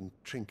gold and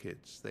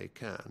trinkets they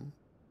can.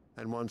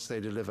 And once they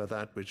deliver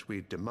that which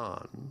we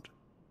demand,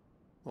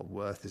 what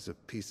worth is a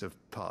piece of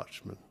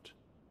parchment?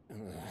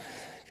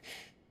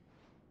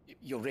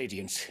 Your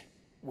Radiance,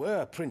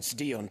 were Prince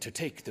Dion to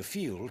take the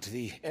field,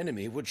 the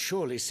enemy would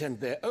surely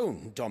send their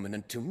own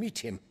dominant to meet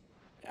him.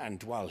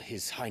 And while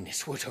His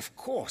Highness would of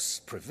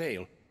course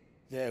prevail,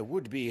 there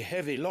would be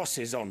heavy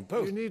losses on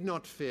both. You need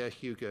not fear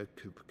Hugo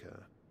Kupka.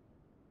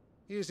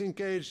 He is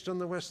engaged on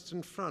the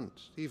Western Front.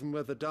 Even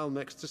were the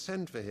Dhalmekians to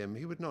send for him,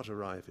 he would not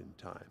arrive in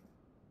time.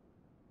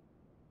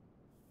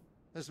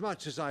 As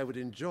much as I would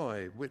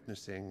enjoy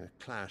witnessing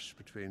a clash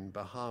between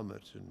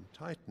Bahamut and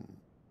Titan,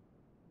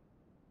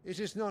 it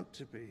is not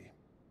to be.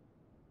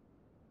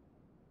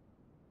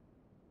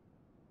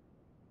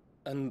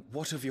 And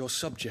what of your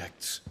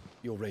subjects,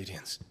 Your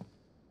Radiance?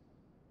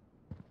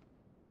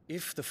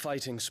 If the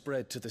fighting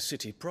spread to the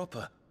city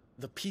proper,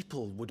 the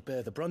people would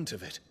bear the brunt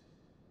of it.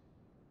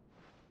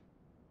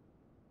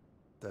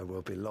 There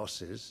will be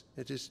losses,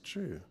 it is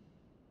true.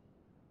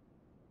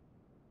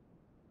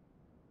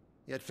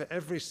 Yet for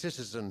every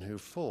citizen who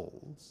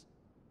falls,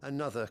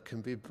 another can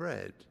be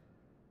bred.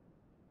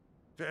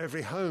 For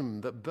every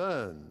home that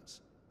burns,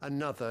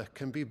 another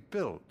can be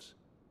built.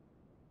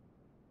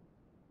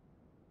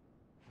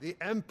 The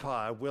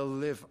Empire will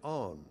live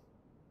on.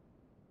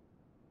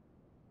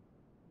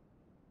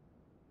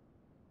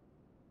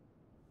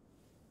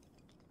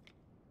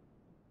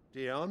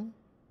 Dion?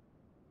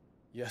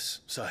 Yes,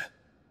 sire.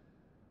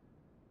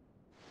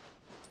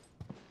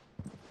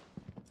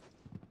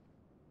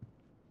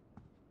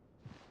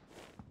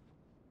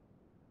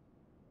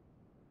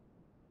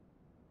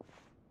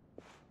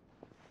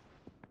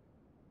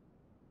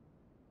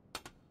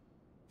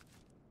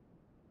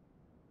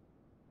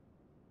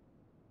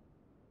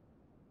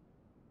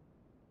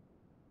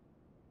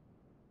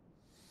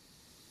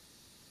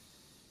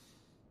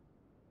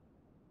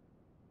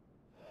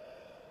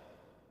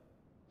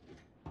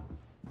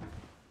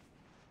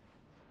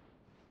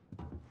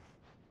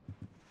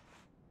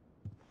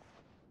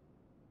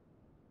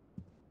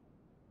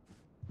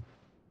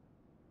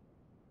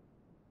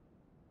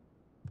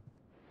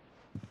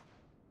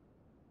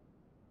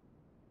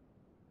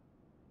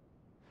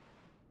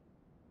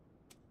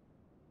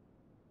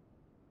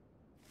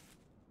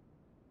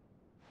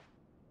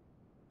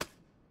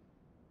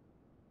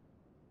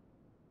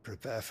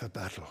 Prepare for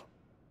battle.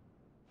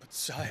 But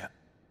sire...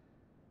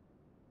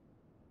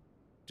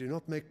 Do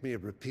not make me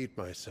repeat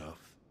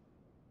myself.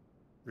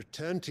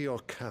 Return to your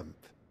camp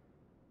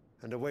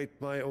and await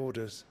my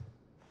orders.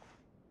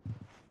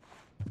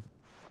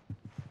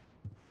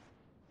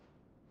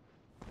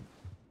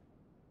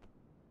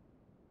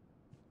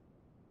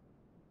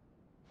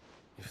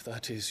 If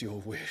that is your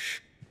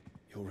wish,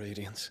 Your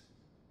Radiance,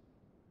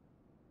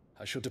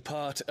 I shall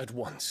depart at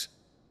once.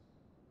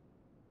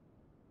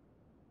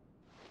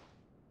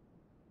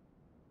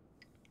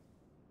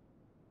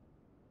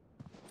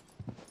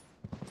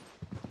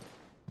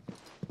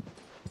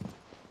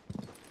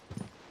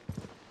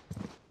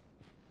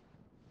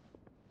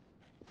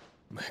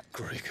 May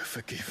Gregor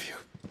forgive you.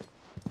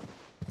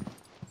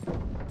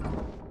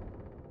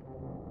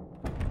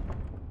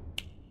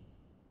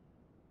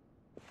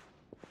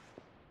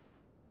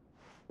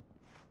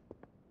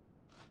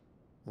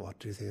 What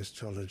do the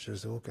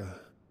astrologers augur?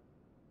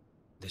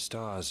 The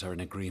stars are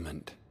in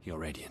agreement, Your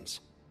Radiance.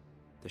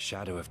 The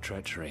shadow of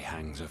treachery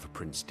hangs over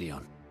Prince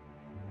Dion.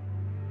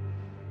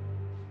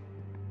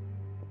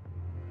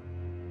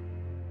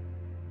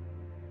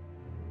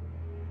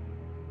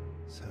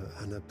 So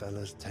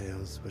Annabella's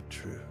tales were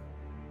true.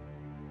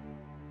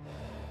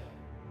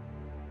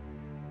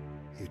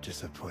 You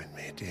disappoint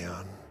me,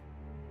 Dion.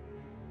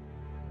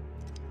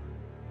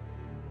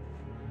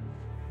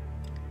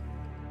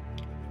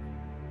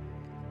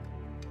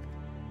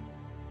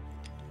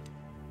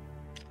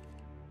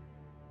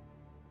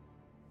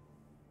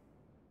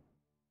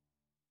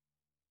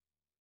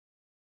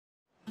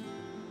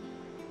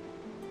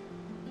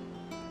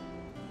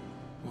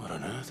 What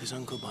on earth is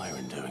Uncle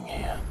Byron doing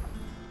here?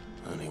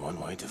 Only one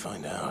way to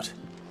find out.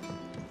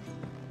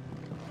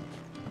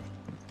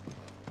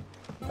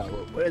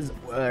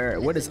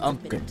 What is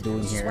Uncle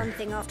doing Just here? one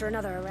thing after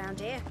another around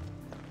here.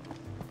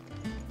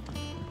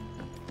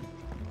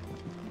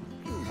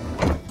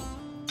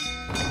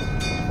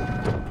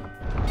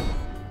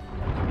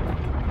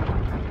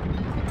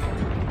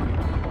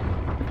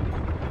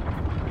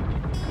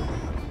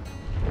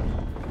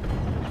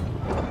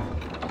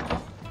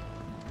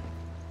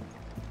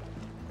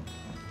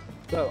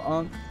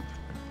 So,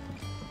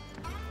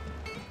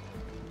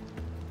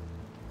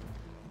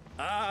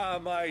 Ah,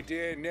 my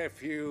dear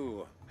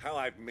nephew. How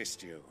I've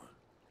missed you.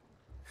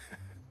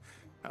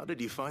 How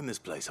did you find this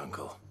place,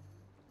 Uncle?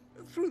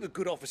 Through the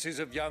good offices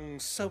of young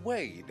Sir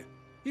Wade.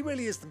 He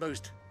really is the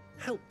most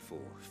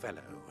helpful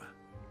fellow.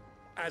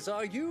 As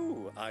are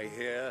you, I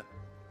hear.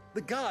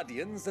 The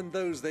Guardians and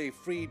those they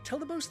freed tell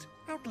the most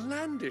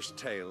outlandish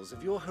tales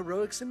of your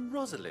heroics in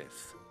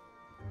Rosalith.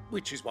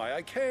 Which is why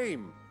I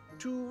came,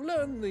 to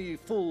learn the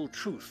full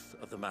truth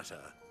of the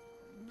matter.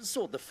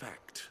 Sort the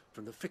fact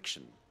from the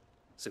fiction,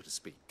 so to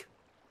speak.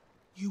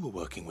 You were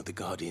working with the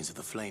Guardians of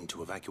the Flame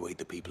to evacuate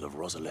the people of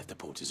Rosaria to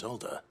Port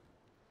Isolde.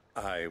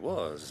 I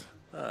was,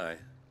 aye.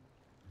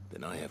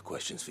 Then I have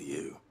questions for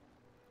you.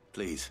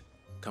 Please,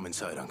 come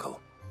inside,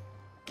 Uncle.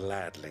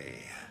 Gladly.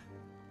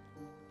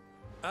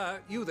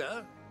 You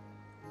there?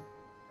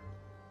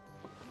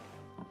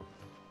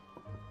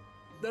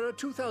 There are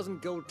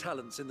 2,000 gold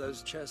talents in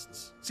those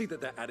chests. See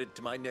that they're added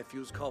to my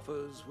nephew's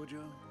coffers, would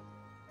you?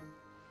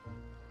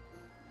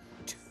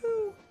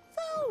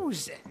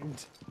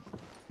 2,000?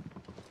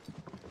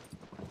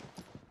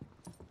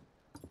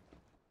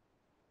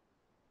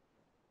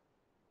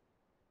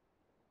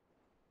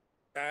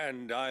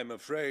 And I'm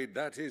afraid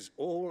that is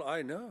all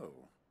I know.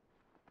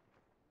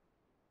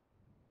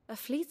 A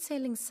fleet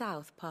sailing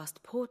south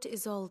past Port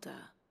Isolde.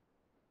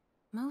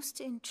 Most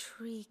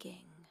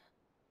intriguing.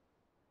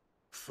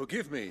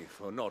 Forgive me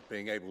for not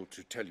being able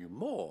to tell you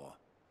more.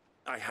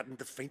 I hadn't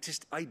the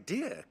faintest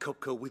idea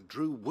Kupka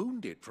withdrew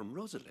wounded from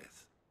Rosaria.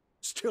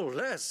 Still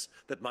less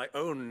that my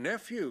own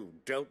nephew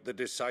dealt the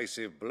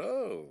decisive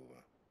blow.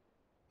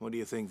 What do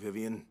you think,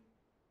 Vivian?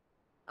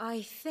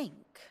 I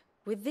think,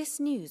 with this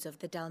news of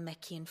the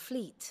Dhalmekian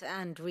fleet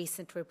and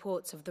recent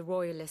reports of the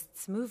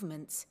Royalists'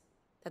 movements,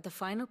 that the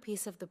final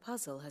piece of the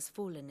puzzle has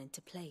fallen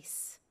into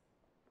place.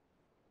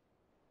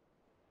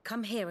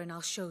 Come here and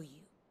I'll show you.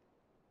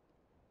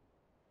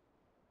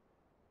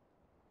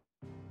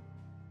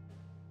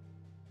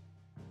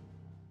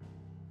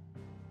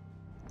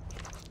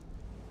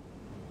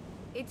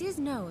 It is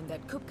known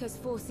that Kupka's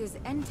forces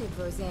entered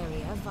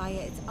Rosaria via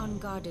its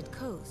unguarded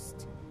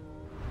coast.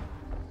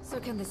 So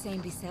can the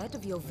same be said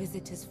of your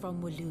visitors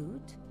from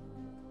Waloed?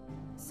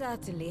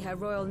 Certainly her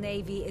Royal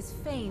Navy is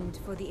famed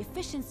for the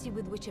efficiency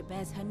with which it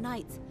bears her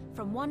knights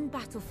from one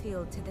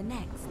battlefield to the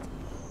next.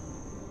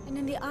 And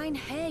in the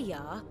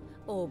Einherjar,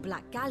 or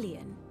Black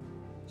Galleon,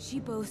 she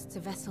boasts a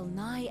vessel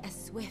nigh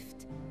as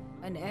swift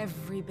and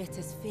every bit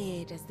as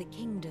feared as the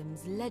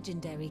kingdom's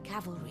legendary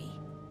cavalry.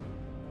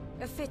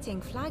 A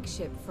fitting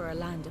flagship for a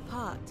land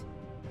apart,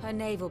 her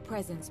naval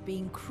presence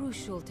being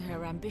crucial to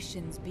her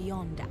ambitions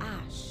beyond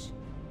Ash.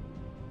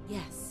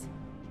 Yes,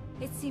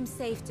 it seems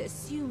safe to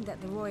assume that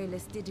the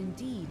Royalists did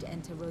indeed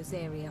enter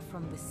Rosaria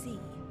from the sea.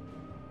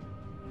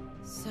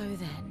 So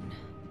then,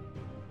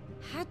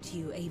 had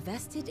you a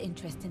vested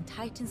interest in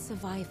Titan's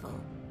survival,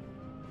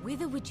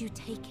 whither would you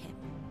take him?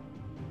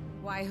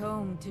 Why,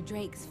 home to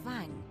Drake's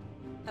Fang,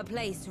 a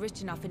place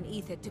rich enough in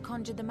ether to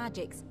conjure the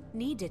magics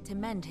needed to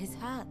mend his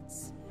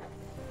hurts.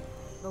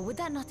 But would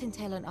that not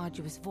entail an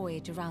arduous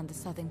voyage around the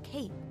southern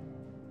cape?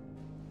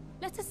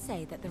 Let us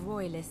say that the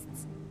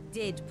Royalists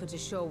did put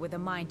ashore with a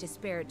mind to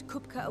spirit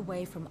Kupka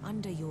away from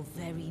under your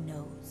very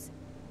nose.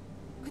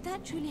 Could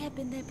that truly have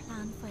been their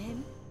plan for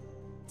him?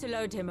 To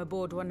load him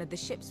aboard one of the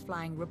ships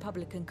flying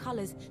Republican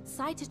colors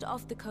sighted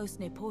off the coast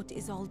near Port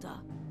Isolde.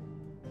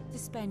 To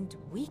spend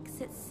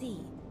weeks at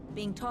sea,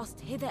 being tossed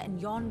hither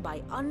and yon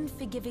by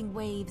unforgiving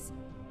waves,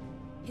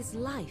 his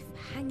life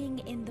hanging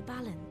in the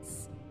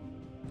balance.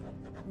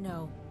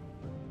 No.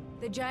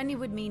 The journey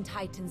would mean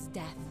Titan's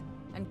death,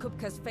 and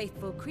Kupka's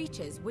faithful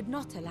creatures would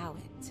not allow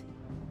it.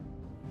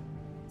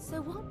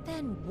 So what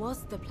then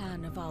was the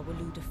plan of our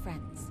Waloed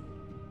friends?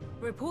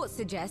 Reports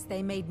suggest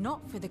they made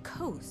not for the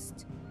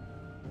coast,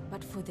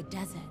 but for the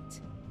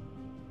desert.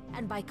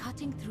 And by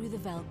cutting through the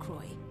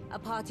Velcroy, a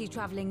party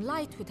traveling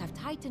light would have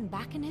Titan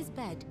back in his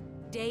bed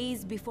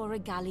days before a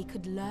galley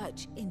could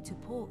lurch into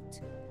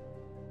port.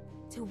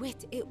 To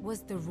wit, it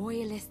was the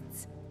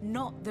Royalists,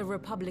 not the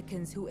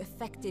Republicans, who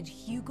effected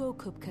Hugo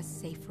Kupka's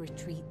safe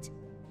retreat.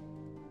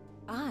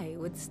 I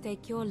would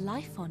stake your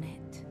life on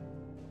it.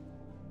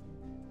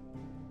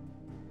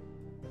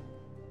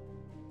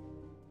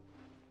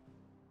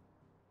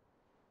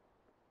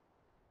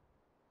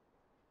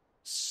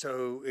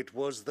 So it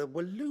was the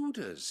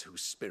Waloeders who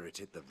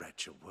spirited the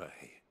wretch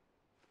away.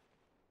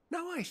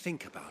 Now I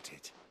think about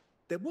it,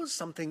 there was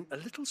something a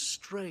little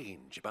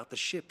strange about the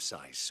ships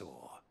I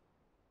saw.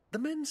 The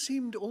men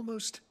seemed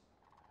almost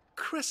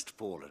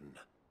crestfallen,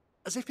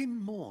 as if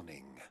in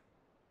mourning,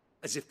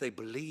 as if they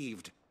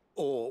believed,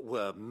 or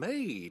were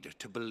made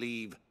to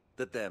believe,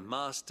 that their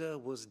master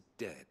was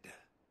dead.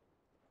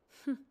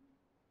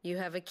 You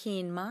have a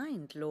keen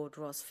mind, Lord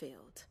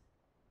Rosfield.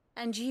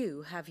 And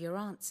you have your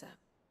answer.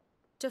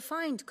 To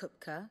find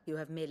Kupka, you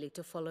have merely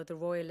to follow the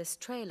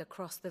Royalist trail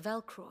across the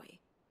Velcroy.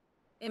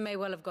 It may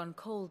well have gone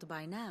cold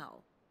by now,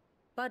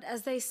 but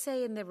as they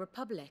say in the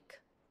Republic,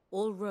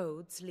 all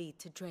roads lead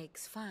to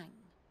Drake's Fang.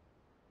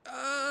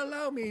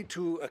 Allow me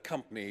to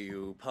accompany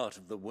you part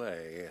of the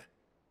way.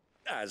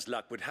 As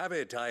luck would have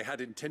it, I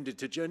had intended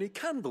to journey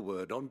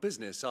Canberward on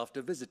business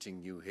after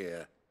visiting you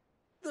here.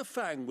 The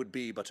Fang would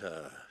be but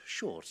a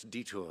short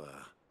detour.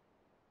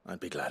 I'd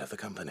be glad of the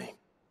company.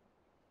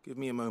 Give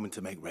me a moment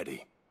to make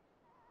ready.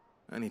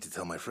 I need to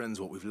tell my friends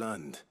what we've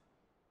learned,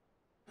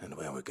 and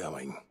where we're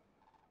going.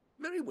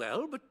 Very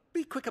well, but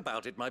be quick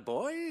about it, my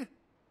boy.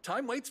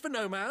 Time waits for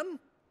no man.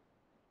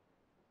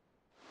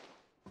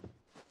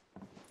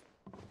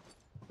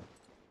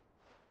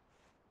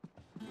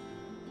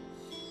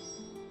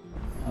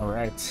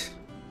 Alright.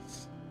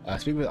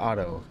 Speak with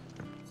Otto.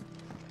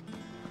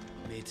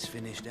 Mid's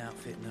finished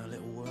outfitting her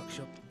little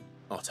workshop.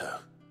 Otto.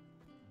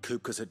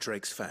 Kupka's at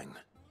Drake's Fang.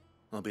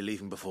 I'll be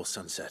leaving before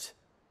sunset.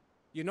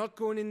 You're not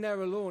going in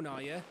there alone,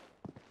 are you?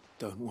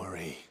 Don't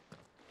worry.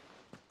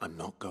 I'm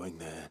not going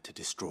there to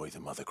destroy the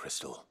Mother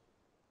Crystal.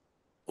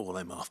 All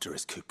I'm after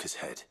is Kupka's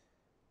head.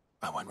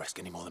 I won't risk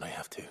any more than I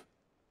have to.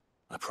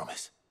 I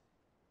promise.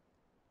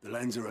 The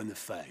Lancer and the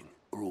Fang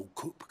are all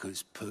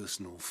Kupka's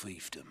personal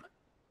fiefdom.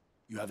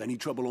 You have any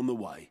trouble on the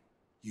way,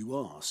 you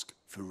ask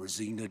for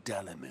Rosina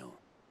Dhalmekian.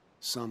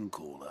 Some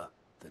call her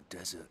the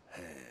Desert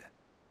Hare.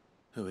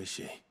 Who is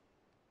she?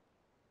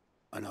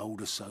 An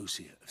old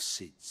associate of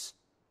Sid's,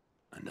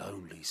 and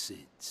only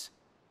Sid's.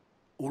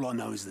 All I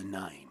know is the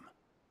name,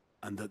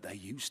 and that they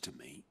used to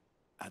meet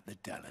at the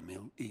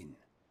Dhalmekian Inn.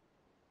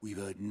 We've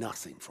heard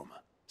nothing from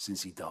her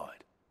since he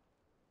died.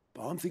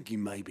 But I'm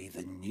thinking maybe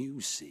the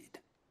new Sid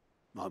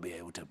might be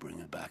able to bring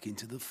her back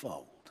into the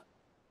fold.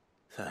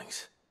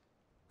 Thanks.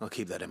 I'll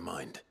keep that in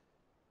mind.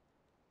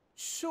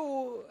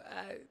 So,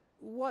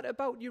 what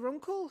about your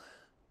uncle?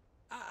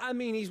 I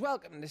mean, he's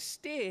welcome to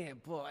stay,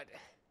 but...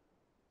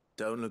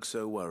 Don't look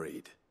so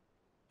worried.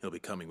 He'll be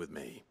coming with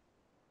me.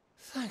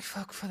 Thank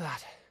fuck for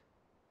that.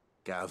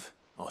 Gav,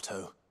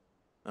 Otto,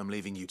 I'm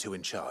leaving you two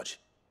in charge.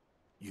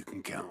 You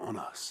can count on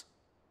us.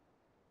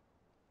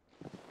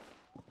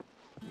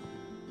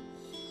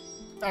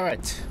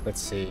 Alright,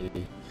 let's see.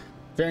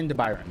 Turn to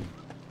Byron.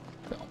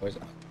 Oh, where's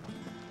that?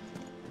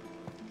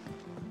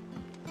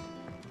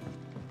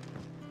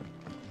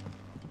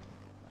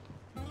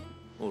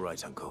 All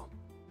right, Uncle.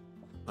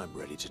 I'm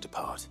ready to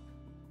depart.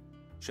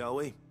 Shall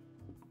we?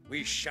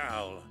 We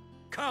shall.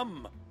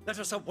 Come, let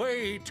us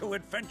away to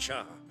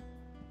adventure.